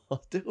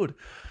rolls. Dude,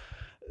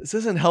 this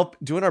doesn't help.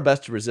 Doing our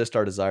best to resist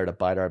our desire to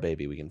bite our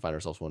baby, we can find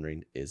ourselves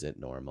wondering, is it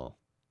normal?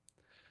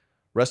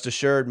 Rest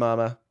assured,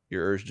 mama,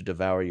 your urge to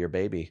devour your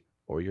baby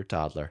or your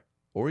toddler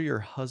or your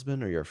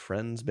husband or your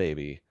friend's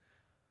baby,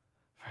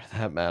 for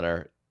that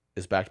matter,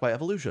 is backed by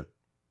evolution,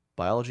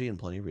 biology, and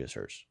plenty of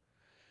research.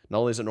 Not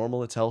only is it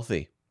normal, it's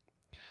healthy.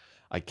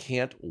 I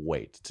can't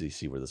wait to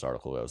see where this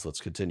article goes.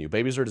 Let's continue.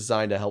 Babies are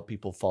designed to help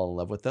people fall in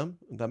love with them.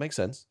 That makes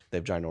sense. They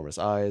have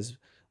ginormous eyes,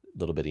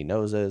 little bitty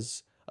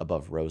noses,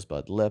 above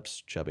rosebud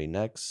lips, chubby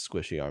necks,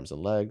 squishy arms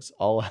and legs,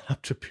 all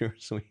up to pure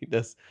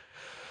sweetness.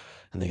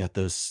 And they got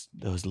those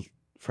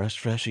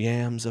fresh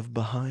yams of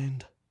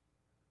behind.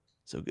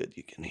 So good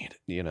you can eat it.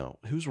 You know,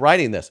 who's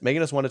writing this?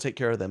 Making us want to take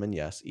care of them and,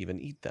 yes, even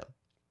eat them.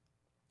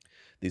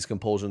 These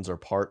compulsions are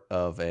part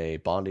of a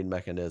bonding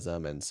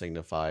mechanism and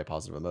signify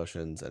positive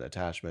emotions and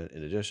attachment,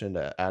 in addition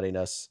to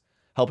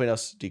helping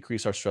us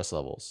decrease our stress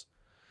levels.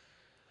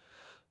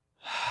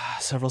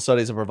 Several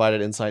studies have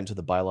provided insight into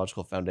the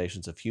biological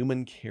foundations of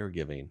human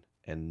caregiving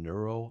and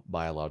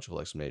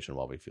neurobiological explanation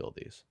while we feel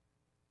these.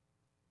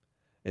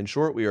 In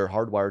short, we are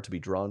hardwired to be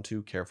drawn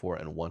to, care for,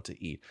 and want to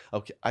eat.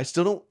 Okay, I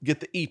still don't get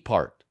the eat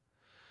part.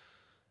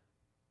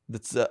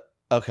 That's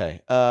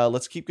okay.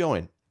 Let's keep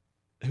going.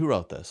 Who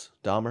wrote this?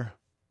 Dahmer?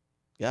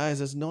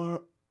 Guys, it's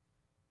normal.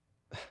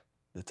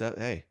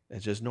 Hey,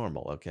 it's just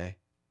normal, okay?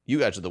 You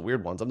guys are the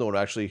weird ones. I'm the one who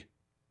actually...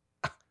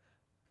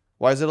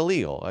 Why is it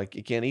illegal? Like,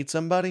 you can't eat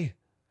somebody?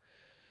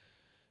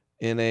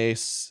 In a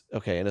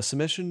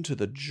submission to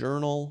the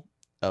Journal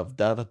of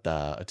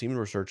a team of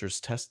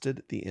researchers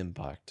tested the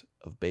impact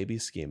of baby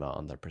schema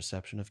on their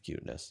perception of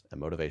cuteness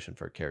and motivation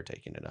for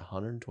caretaking in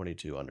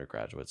 122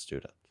 undergraduate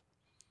students.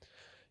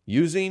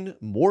 Using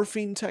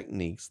morphing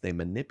techniques, they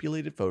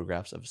manipulated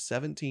photographs of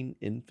 17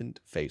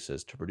 infant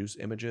faces to produce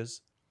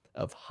images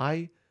of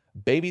high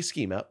baby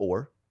schema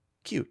or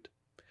cute.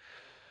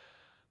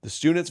 The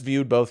students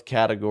viewed both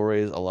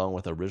categories along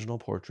with original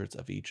portraits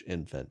of each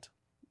infant,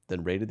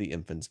 then rated the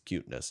infant's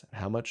cuteness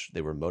and how much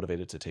they were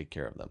motivated to take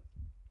care of them.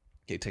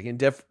 Okay, taking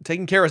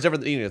care is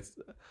different than eating.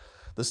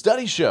 The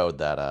study showed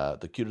that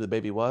the cuter the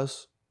baby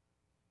was,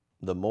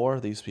 the more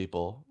these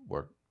people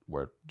were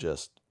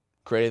just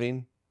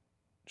craving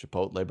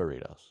Chipotle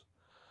burritos.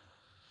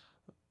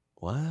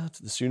 What?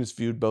 The students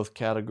viewed both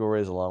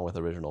categories along with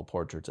original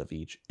portraits of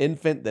each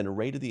infant, then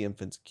rated the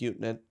infant's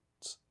cuteness,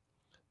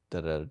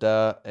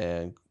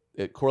 and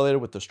it correlated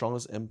with the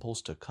strongest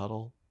impulse to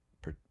cuddle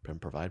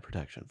and provide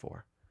protection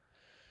for.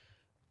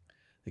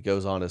 It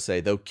goes on to say,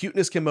 though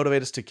cuteness can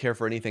motivate us to care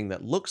for anything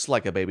that looks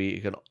like a baby,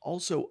 it can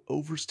also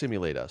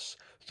overstimulate us,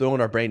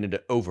 throwing our brain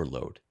into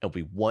overload, and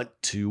we want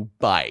to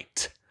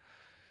bite.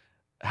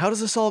 How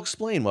does this all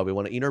explain why we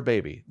want to eat our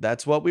baby?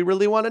 That's what we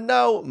really want to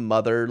know.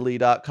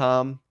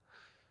 Motherly.com.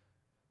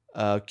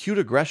 Cute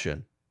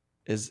aggression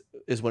is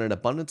when an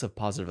abundance of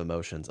positive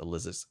emotions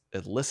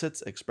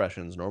elicits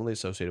expressions normally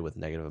associated with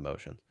negative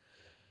emotions.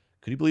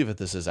 Could you believe that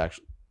this is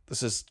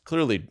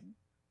clearly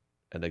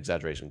an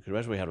exaggeration? Could you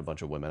imagine we had a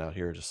bunch of women out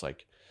here just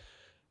like,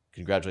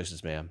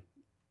 congratulations, ma'am.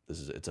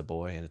 It's a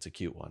boy and it's a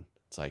cute one.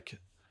 It's like,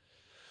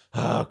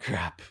 oh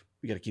crap.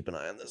 We got to keep an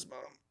eye on this,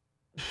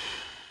 mom.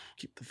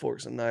 Keep the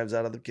forks and knives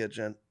out of the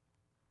kitchen.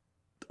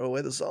 Throw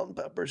away the salt and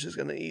pepper. She's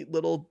going to eat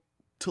little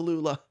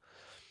Tallulah.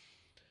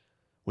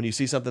 When you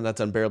see something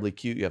that's unbearably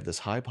cute, you have this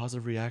high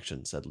positive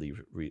reaction, said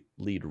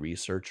lead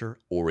researcher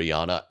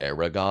Oriana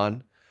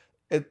Aragon.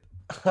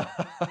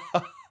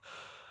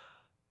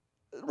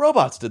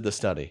 Robots did the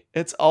study.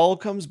 It's all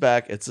comes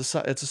back. It's a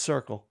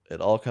circle.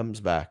 It all comes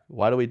back.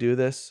 Why do we do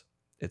this?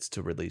 It's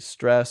to release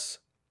stress.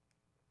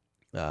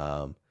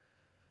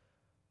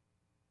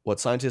 What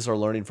scientists are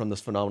learning from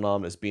this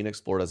phenomenon is being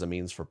explored as a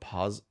means for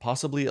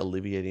possibly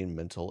alleviating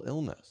mental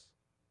illness.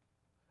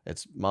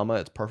 It's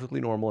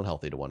perfectly normal and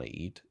healthy to want to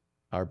eat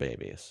our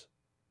babies.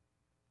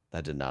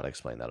 That did not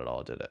explain that at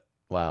all, did it?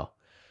 Wow.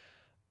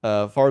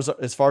 As far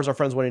as our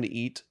friends wanting to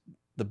eat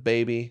the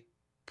baby,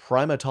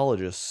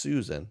 primatologist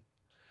Susan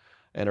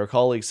and her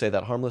colleagues say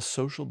that harmless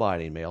social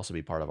biting may also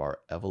be part of our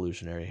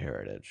evolutionary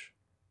heritage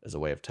as a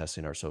way of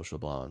testing our social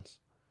bonds.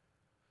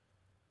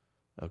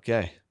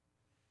 Okay.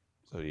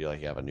 So you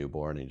have a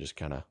newborn and you just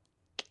kind of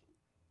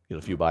get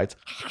a few bites.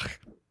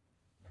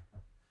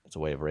 It's a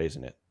way of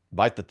raising it.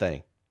 Bite the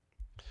thing.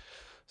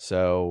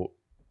 So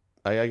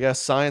I guess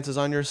science is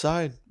on your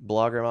side,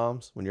 blogger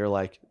moms, when you're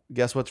like,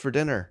 guess what's for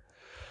dinner?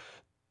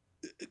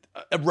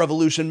 A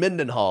Revolution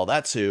Mendenhall.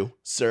 That's who.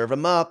 Serve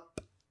them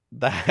up.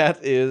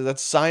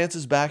 That's science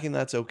is backing.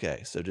 That's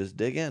okay. So just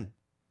dig in.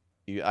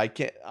 I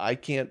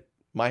can't.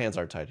 My hands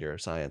aren't tied here.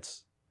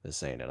 Science is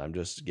saying it. I'm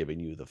just giving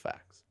you the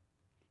facts.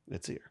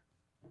 It's here.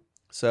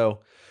 So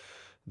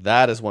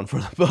that is one for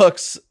the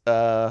books.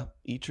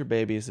 Eat your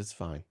babies. It's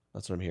fine.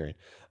 That's what I'm hearing.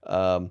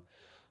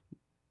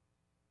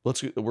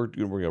 We're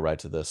gonna go right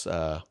to this.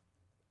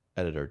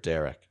 Editor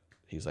Derek.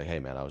 He's like, hey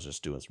man, I was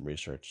just doing some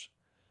research.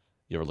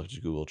 You ever looked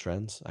at Google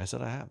Trends? I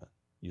said I haven't.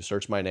 You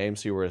search my name,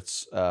 see where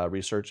it's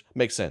research.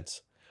 Makes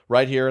sense.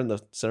 Right here in the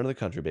center of the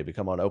country, baby.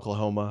 Come on,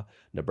 Oklahoma,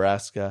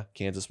 Nebraska,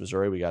 Kansas,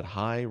 Missouri. We got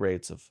high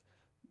rates of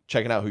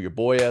checking out who your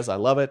boy is. I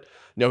love it.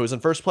 You know who's in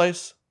first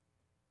place?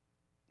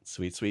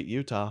 Sweet, sweet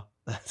Utah.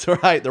 That's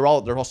right. They're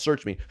all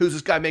search me. Who's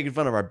this guy making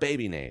fun of our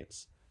baby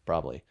names?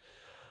 Probably.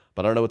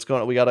 But I don't know what's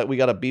going on. We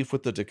got a beef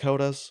with the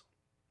Dakotas.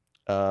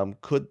 And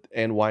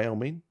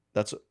Wyoming.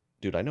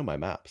 Dude, I know my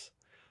maps.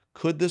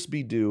 Could this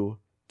be due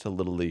to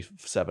literally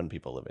 7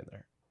 people living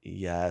there?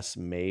 Yes,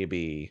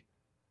 maybe.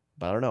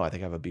 But I don't know. I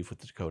think I have a beef with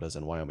the Dakotas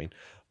and Wyoming.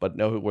 But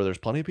no, where there's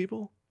plenty of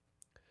people?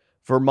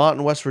 Vermont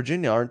and West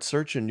Virginia aren't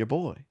searching your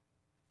boy.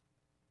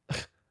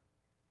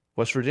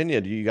 West Virginia,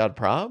 do you got a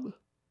prob?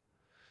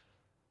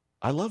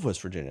 I love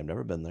West Virginia. I've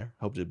never been there.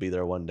 Hope to be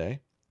there one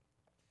day.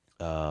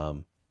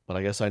 But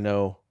I guess I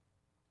know.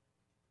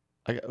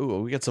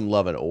 We get some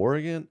love in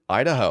Oregon.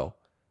 Idaho.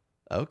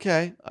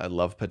 Okay. I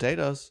love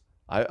potatoes.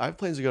 I have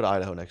plans to go to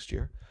Idaho next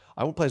year.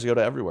 I want plans to go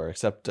to everywhere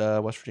except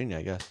West Virginia,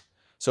 I guess.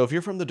 So if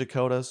you're from the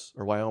Dakotas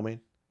or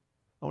Wyoming,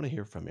 I want to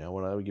hear from you. I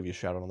want to give you a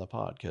shout out on the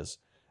pod because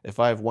if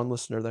I have one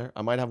listener there,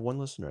 I might have one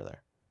listener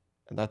there.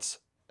 And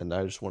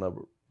I just want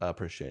to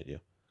appreciate you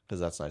because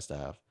that's nice to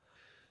have.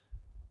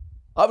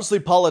 Obviously,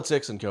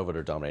 politics and COVID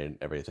are dominating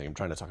everything. I'm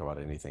trying to talk about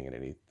anything and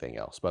anything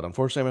else. But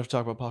unfortunately, I'm going to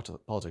talk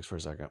about politics for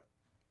a second.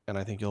 And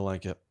I think you'll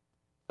like it.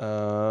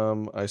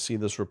 I see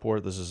this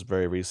report. This is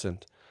very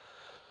recent.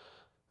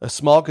 A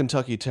small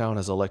Kentucky town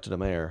has elected a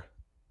mayor,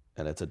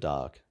 and it's a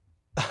dog.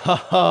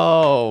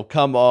 Oh,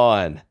 come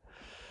on.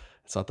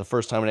 It's not the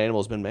first time an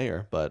animal has been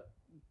mayor, but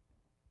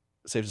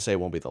safe to say it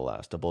won't be the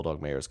last. A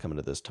bulldog mayor is coming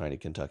to this tiny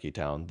Kentucky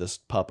town. This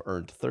pup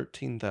earned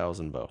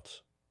 13,000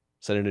 votes,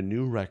 setting a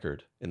new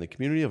record in the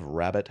community of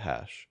Rabbit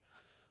Hash.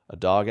 A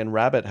dog in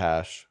Rabbit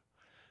Hash.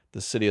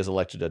 The city has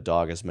elected a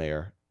dog as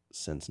mayor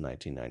since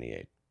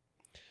 1998.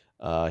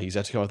 He's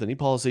yet to come up with any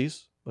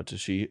policies, but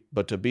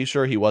to be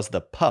sure, he was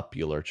the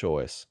popular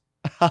choice.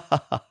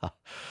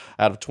 Out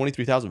of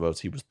 23,000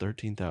 votes, he was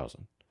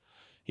 13,000.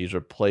 He's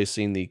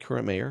replacing the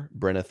current mayor,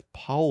 Bryneth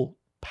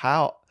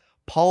Paltrow.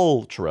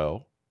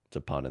 It's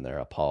a pun in there,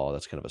 a Paul.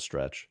 That's kind of a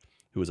stretch.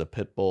 Who is a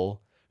pit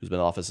bull who's been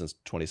in office since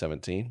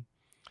 2017.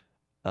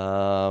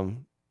 I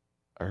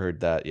heard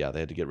that, they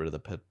had to get rid of the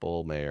pit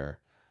bull mayor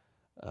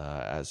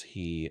as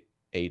he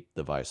ate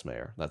the vice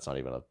mayor. That's not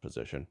even a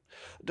position.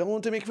 Don't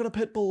want to make fun of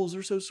pit bulls.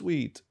 They're so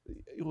sweet.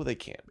 Well, they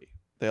can't be.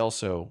 They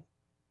also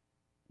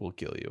will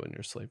kill you in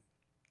your sleep.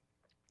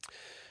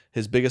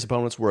 His biggest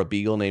opponents were a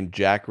beagle named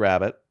Jack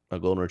Rabbit, a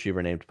golden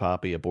retriever named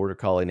Poppy, a border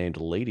collie named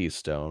Lady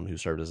Stone, who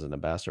served as an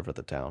ambassador for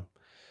the town.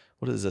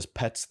 What is this,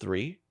 Pets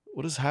 3?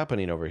 What is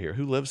happening over here?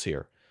 Who lives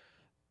here?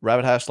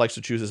 Rabbit Hash likes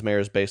to choose his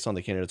mayors based on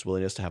the candidate's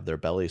willingness to have their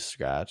bellies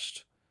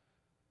scratched.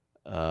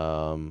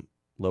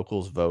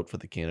 Locals vote for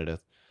the candidate.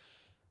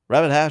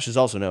 Rabbit Hash is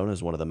also known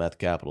as one of the meth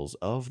capitals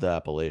of the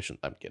Appalachian.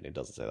 I'm kidding, it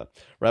doesn't say that.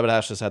 Rabbit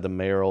Hash has had the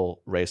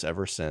mayoral race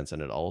ever since,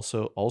 and it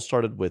also all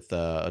started with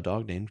a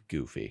dog named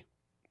Goofy.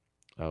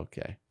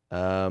 Okay. We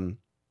gotta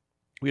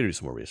do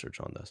some more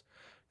research on this.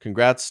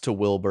 Congrats to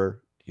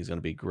Wilbur. He's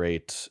gonna be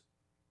great.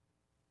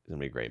 He's gonna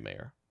be a great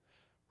mayor.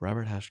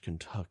 Rabbit Hash,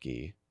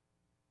 Kentucky.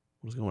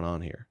 What's going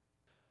on here?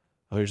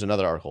 Oh, here's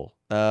another article.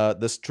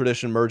 This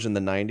tradition emerged in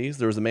the 90s.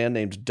 There was a man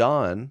named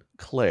Don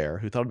Clare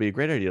who thought it'd be a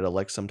great idea to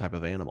elect some type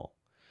of animal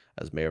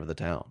as mayor of the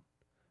town.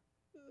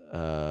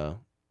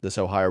 This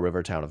Ohio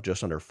River town of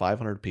just under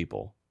 500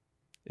 people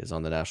is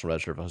on the National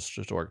Register of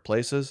Historic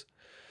Places.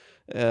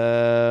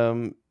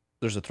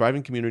 There's a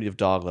thriving community of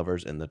dog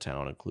lovers in the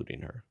town,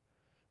 including her.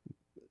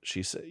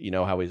 She said, you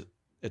know how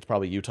it's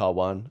probably Utah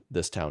 1,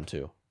 this town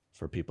 2.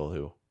 for people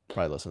who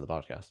probably listen to the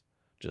podcast.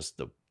 Just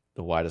the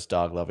widest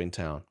dog-loving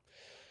town.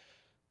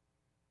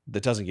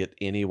 That doesn't get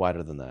any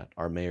wider than that.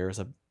 Our mayor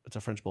is it's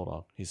a French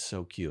Bulldog. He's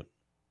so cute.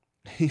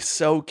 He's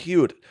so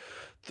cute.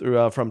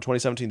 From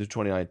 2017 to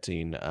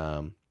 2019,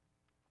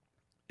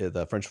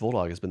 the French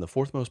Bulldog has been the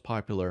 4th most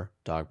popular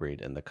dog breed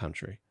in the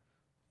country.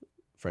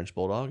 French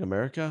Bulldog,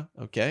 America?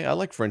 Okay, I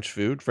like French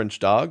food, French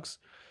dogs.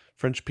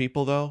 French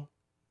people, though,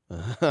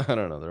 I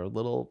don't know. They're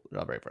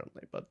not very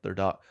friendly, but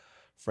they're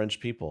French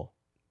people,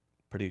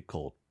 pretty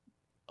cold,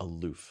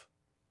 aloof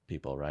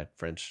people, right?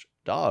 French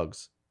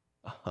dogs.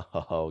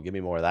 Oh, give me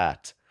more of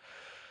that.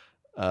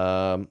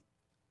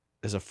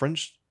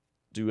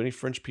 Do any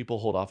French people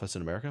hold office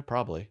in America?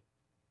 Probably.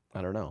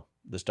 I don't know.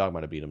 This dog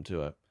might have beat him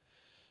to it.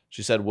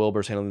 She said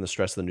Wilbur's handling the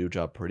stress of the new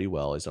job pretty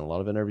well. He's done a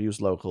lot of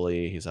interviews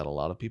locally. He's had a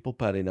lot of people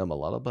petting him, a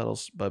lot of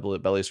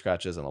belly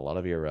scratches, and a lot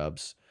of ear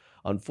rubs.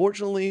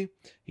 Unfortunately,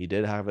 he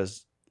did have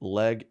his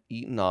leg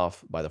eaten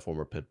off by the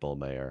former pit bull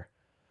mayor,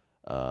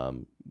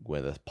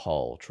 Gwyneth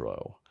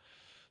Paltrow.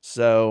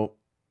 So,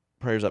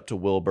 prayers up to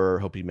Wilbur.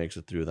 Hope he makes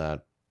it through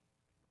that.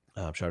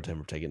 Shout out to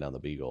him for taking down the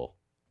Beagle,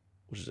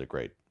 which is a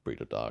great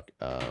breed of dog.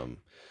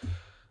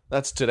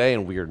 That's today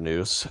in weird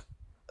news.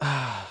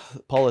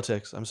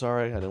 Politics. I'm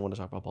sorry, I didn't want to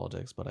talk about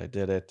politics, but I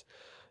did it.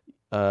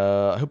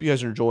 I hope you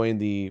guys are enjoying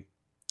the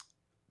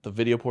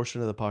video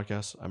portion of the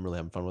podcast. I'm really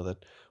having fun with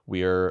it.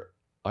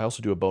 I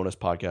also do a bonus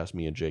podcast,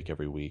 me and Jake,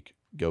 every week.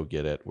 Go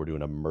get it. We're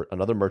doing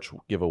another merch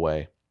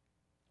giveaway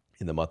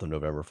in the month of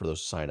November for those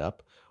who sign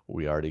up.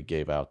 We already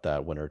gave out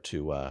that winner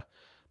to, I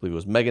believe it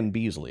was Megan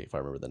Beasley, if I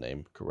remember the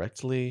name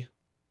correctly.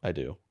 I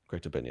do.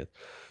 Correct opinion.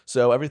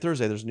 So every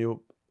Thursday, there's a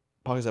new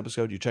podcast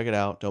episode. You check it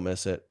out. Don't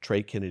miss it.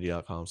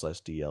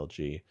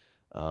 TreyKennedy.com/DLG.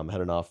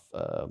 Heading off,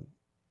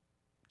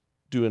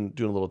 doing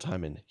a little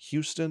time in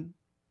Houston.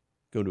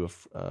 Going to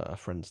a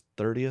friend's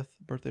 30th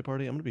birthday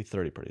party. I'm going to be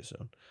 30 pretty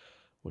soon,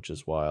 which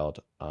is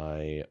wild.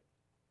 I'm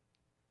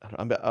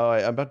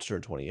about to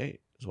turn 28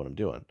 is what I'm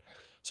doing.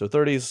 So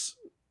 30's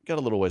got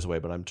a little ways away,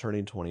 but I'm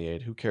turning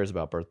 28. Who cares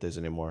about birthdays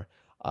anymore?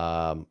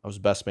 I was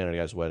best man at a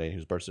guy's wedding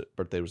whose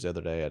birthday was the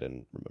other day. I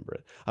didn't remember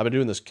it. I've been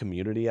doing this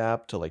community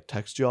app to like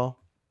text y'all.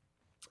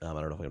 I don't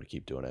know if I'm going to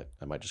keep doing it.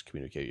 I might just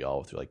communicate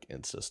y'all through like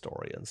Insta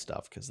story and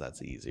stuff because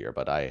that's easier.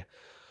 But I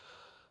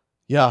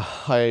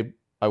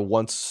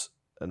once,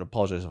 and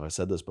apologize if I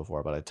said this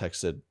before, but I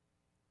texted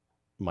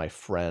my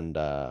friend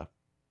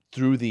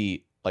through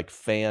the like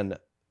fan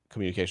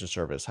communication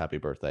service happy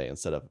birthday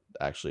instead of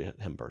actually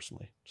him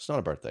personally. Just not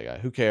a birthday guy.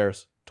 Who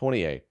cares?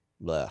 28.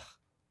 Blech.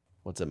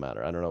 What's it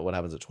matter? I don't know what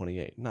happens at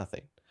 28.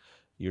 Nothing.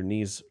 Your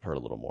knees hurt a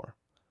little more.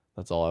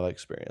 That's all I've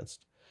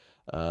experienced.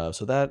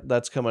 So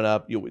that's coming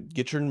up. You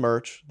get your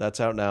merch. That's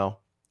out now.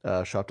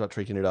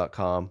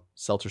 Shop.TreyKennedy.com.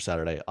 Seltzer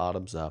Saturday.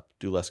 Autumn's up.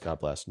 Do less, God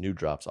bless. New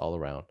drops all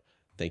around.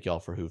 Thank y'all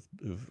for who've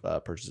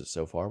purchased it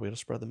so far. We got to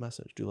spread the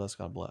message. Do less,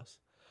 God bless.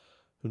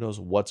 Who knows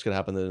what's going to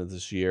happen in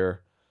this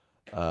year.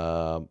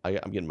 I'm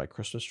getting my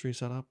Christmas tree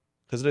set up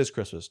because it is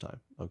Christmas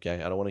time.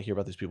 Okay. I don't want to hear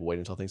about these people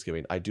waiting until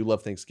Thanksgiving. I do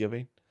love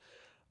Thanksgiving,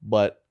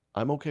 but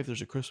I'm okay if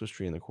there's a Christmas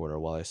tree in the corner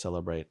while I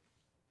celebrate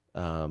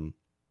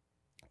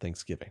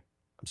Thanksgiving.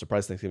 I'm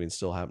surprised Thanksgiving's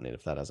still happening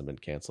if that hasn't been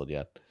canceled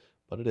yet,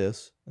 but it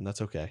is, and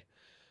that's okay.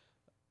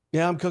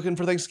 Yeah, I'm cooking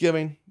for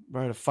Thanksgiving.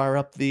 Ready to fire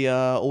up the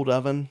old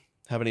oven.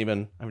 I haven't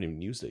even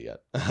used it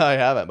yet. I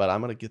haven't, but I'm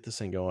gonna get this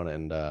thing going,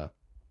 and I've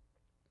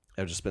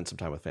just spent some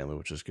time with family,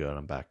 which is good.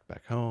 I'm back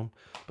home,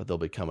 but they'll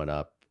be coming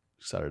up.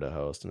 Excited to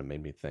host, and it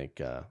made me think,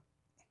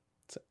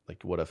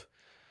 like, what if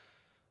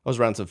I was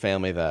around some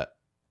family that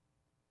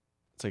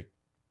it's like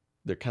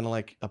they're kind of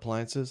like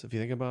appliances, if you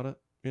think about it,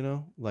 you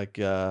know, like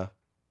I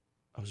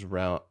was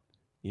around,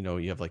 you know,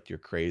 you have like your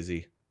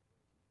crazy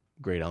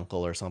great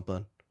uncle or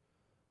something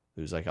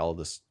who's like all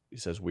this, he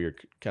says weird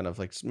kind of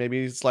like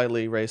maybe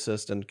slightly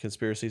racist and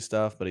conspiracy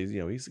stuff, but he's, you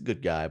know, he's a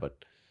good guy,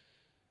 but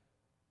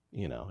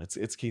you know,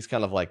 he's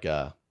kind of like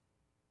I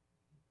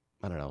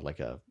don't know, like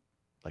a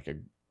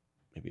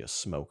maybe a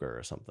smoker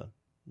or something.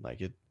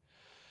 Like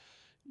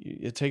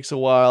it takes a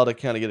while to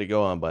kind of get it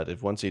going, but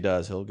if once he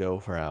does, he'll go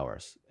for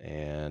hours,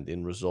 and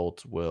in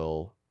result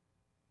it'll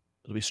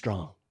be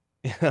strong.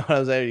 You know what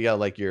I'm saying? You got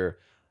like your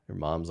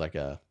mom's like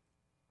an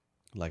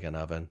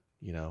oven,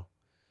 you know.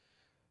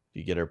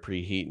 You get her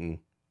preheating,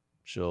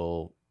 she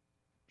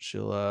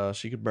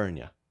could burn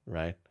you,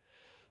 right?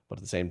 But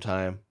at the same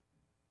time,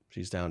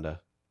 she's down to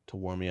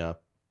warm you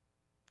up,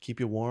 keep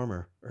you warm,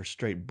 or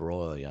straight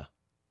broil you.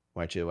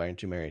 Why aren't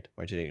you married?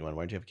 Why aren't you dating anyone?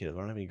 Why don't you have kids? I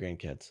don't have any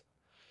grandkids.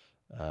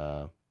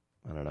 I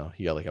don't know.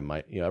 You got like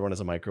everyone has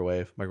a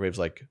microwave. Microwave's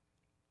like,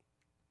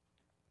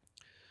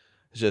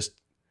 it's just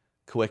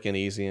quick and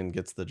easy and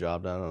gets the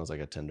job done. It was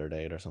like a Tinder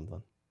date or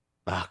something.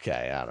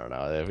 Okay, I don't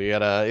know. If you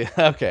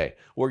okay,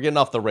 we're getting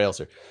off the rails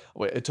here.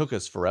 It took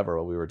us forever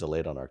while we were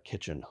delayed on our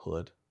kitchen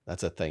hood.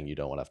 That's a thing you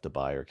don't want to have to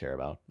buy or care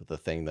about. But the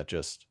thing that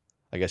just,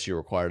 I guess you're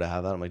required to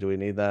have that. I'm like, do we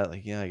need that?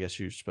 Like, yeah, I guess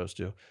you're supposed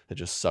to. It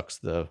just sucks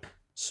the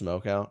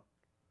smoke out.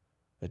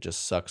 It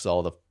just sucks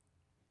all the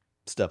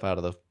stuff out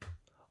of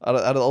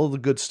all the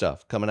good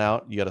stuff coming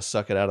out. You got to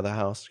suck it out of the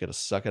house. You got to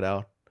suck it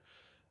out.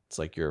 It's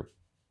like the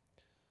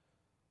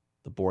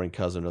boring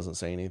cousin doesn't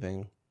say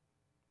anything.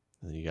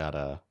 And then you got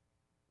I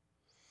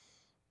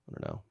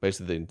don't know.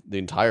 Basically, the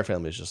entire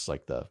family is just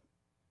like the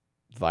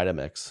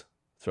Vitamix.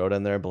 Throw it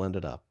in there, blend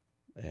it up.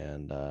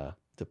 And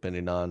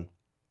depending on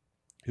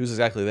who's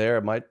exactly there,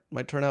 it might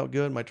turn out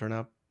good, might turn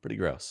out pretty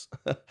gross.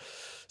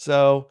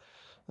 So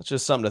that's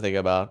just something to think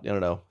about. I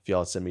don't know if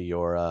y'all send me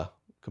your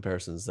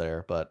comparisons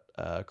there, but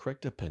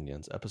Correct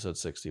Opinions, episode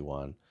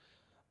 61.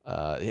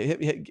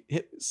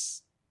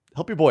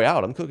 Help your boy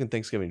out. I'm cooking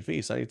Thanksgiving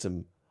feast. I need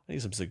some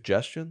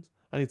suggestions.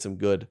 I need some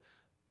good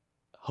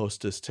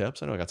hostess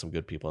tips. I know I got some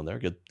good people in there.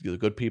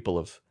 Good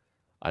people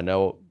I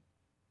know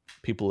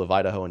people of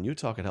Idaho and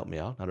Utah can help me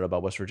out. I don't know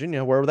about West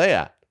Virginia. Where are they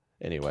at?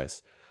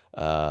 Anyways,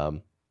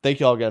 thank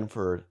you all again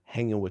for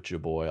hanging with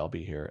your boy. I'll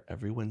be here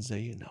every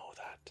Wednesday. You know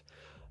that.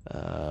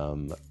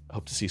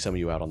 Hope to see some of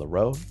you out on the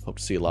road. Hope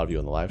to see a lot of you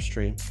on the live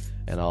stream.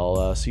 And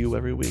I'll see you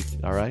every week.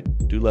 All right?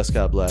 Do less,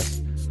 God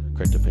bless.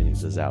 Correct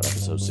Opinions is out,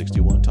 episode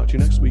 61. Talk to you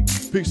next week.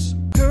 Peace.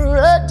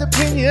 Correct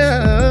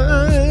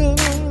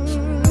Opinions.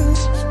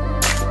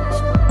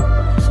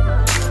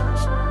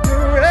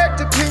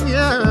 Correct Opinions.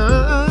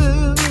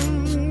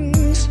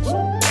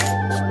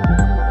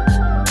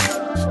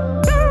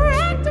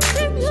 Correct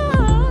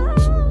Opinions.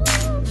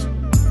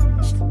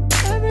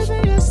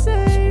 Everything I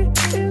say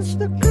is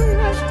the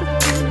correct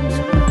opinion.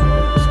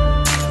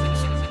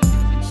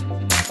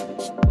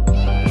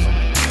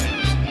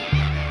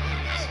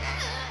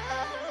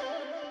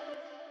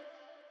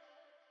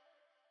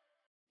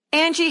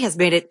 Angie has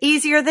made it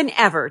easier than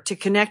ever to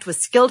connect with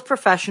skilled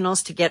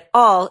professionals to get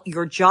all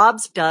your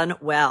jobs done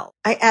well.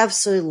 I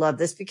absolutely love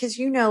this because,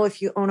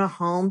 if you own a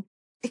home,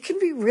 it can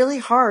be really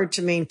hard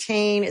to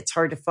maintain. It's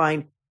hard to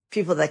find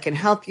people that can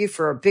help you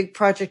for a big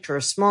project or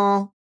a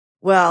small.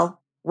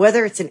 Well,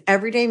 whether it's in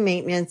everyday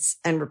maintenance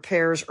and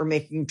repairs or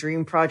making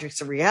dream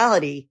projects a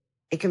reality,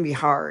 it can be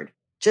hard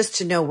just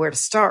to know where to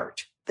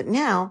start. But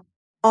now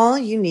all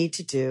you need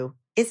to do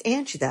is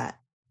Angie that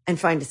and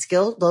find a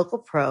skilled local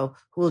pro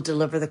who will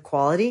deliver the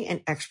quality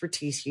and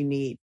expertise you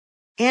need.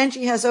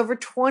 Angie has over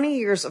 20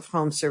 years of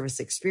home service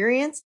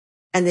experience,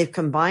 and they've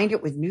combined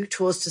it with new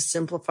tools to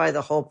simplify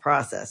the whole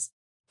process.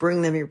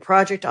 Bring them your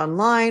project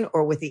online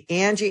or with the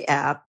Angie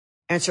app,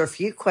 answer a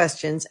few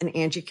questions, and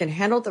Angie can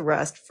handle the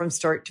rest from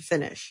start to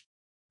finish.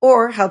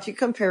 Or help you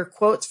compare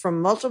quotes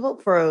from multiple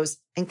pros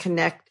and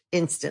connect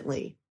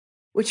instantly,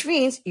 which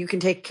means you can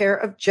take care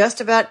of just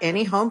about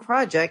any home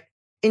project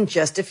in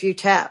just a few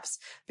taps.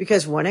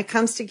 Because when it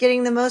comes to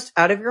getting the most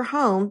out of your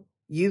home,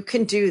 you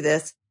can do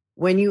this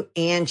when you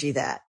Angie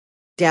that.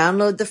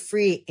 Download the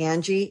free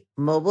Angie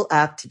mobile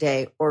app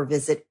today or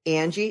visit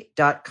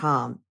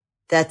Angie.com.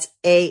 That's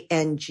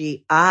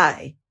ANGI.com.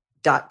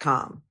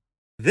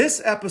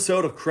 This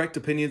episode of Correct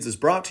Opinions is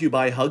brought to you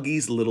by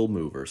Huggies Little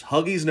Movers.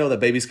 Huggies know that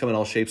babies come in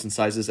all shapes and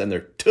sizes, and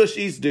their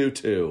tushies do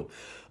too.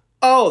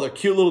 Oh, their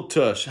cute little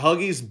tush.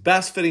 Huggies'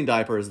 best fitting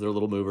diaper is their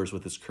Little Movers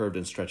with its curved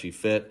and stretchy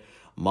fit.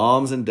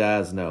 Moms and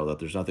dads know that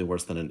there's nothing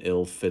worse than an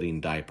ill-fitting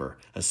diaper,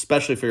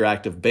 especially for your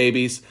active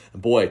babies.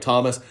 And boy,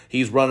 Thomas,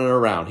 he's running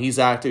around. He's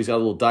active. He's got a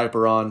little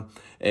diaper on,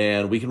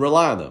 and we can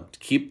rely on them to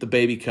keep the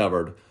baby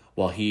covered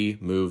while he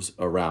moves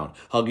around.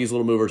 Huggies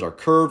Little Movers are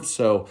curved,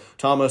 so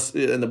Thomas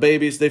and the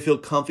babies, they feel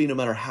comfy no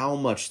matter how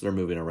much they're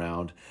moving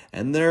around.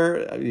 And they're,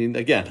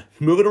 again,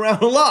 moving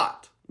around a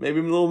lot. Maybe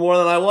a little more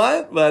than I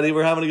want, but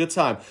we're having a good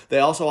time. They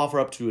also offer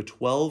up to a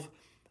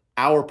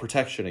 12-hour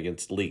protection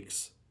against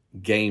leaks.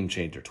 Game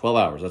changer. 12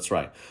 hours, that's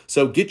right.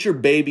 So get your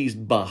baby's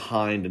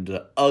behind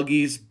into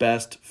Huggies'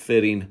 best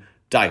fitting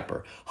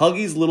diaper.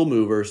 Huggies Little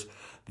Movers,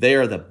 they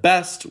are the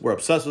best. We're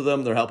obsessed with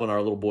them. They're helping our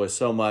little boy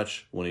so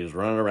much when he was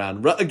running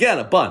around. Again,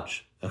 a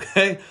bunch.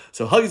 Okay?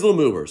 So Huggies Little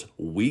Movers,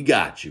 we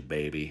got you,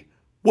 baby.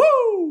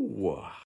 Woo!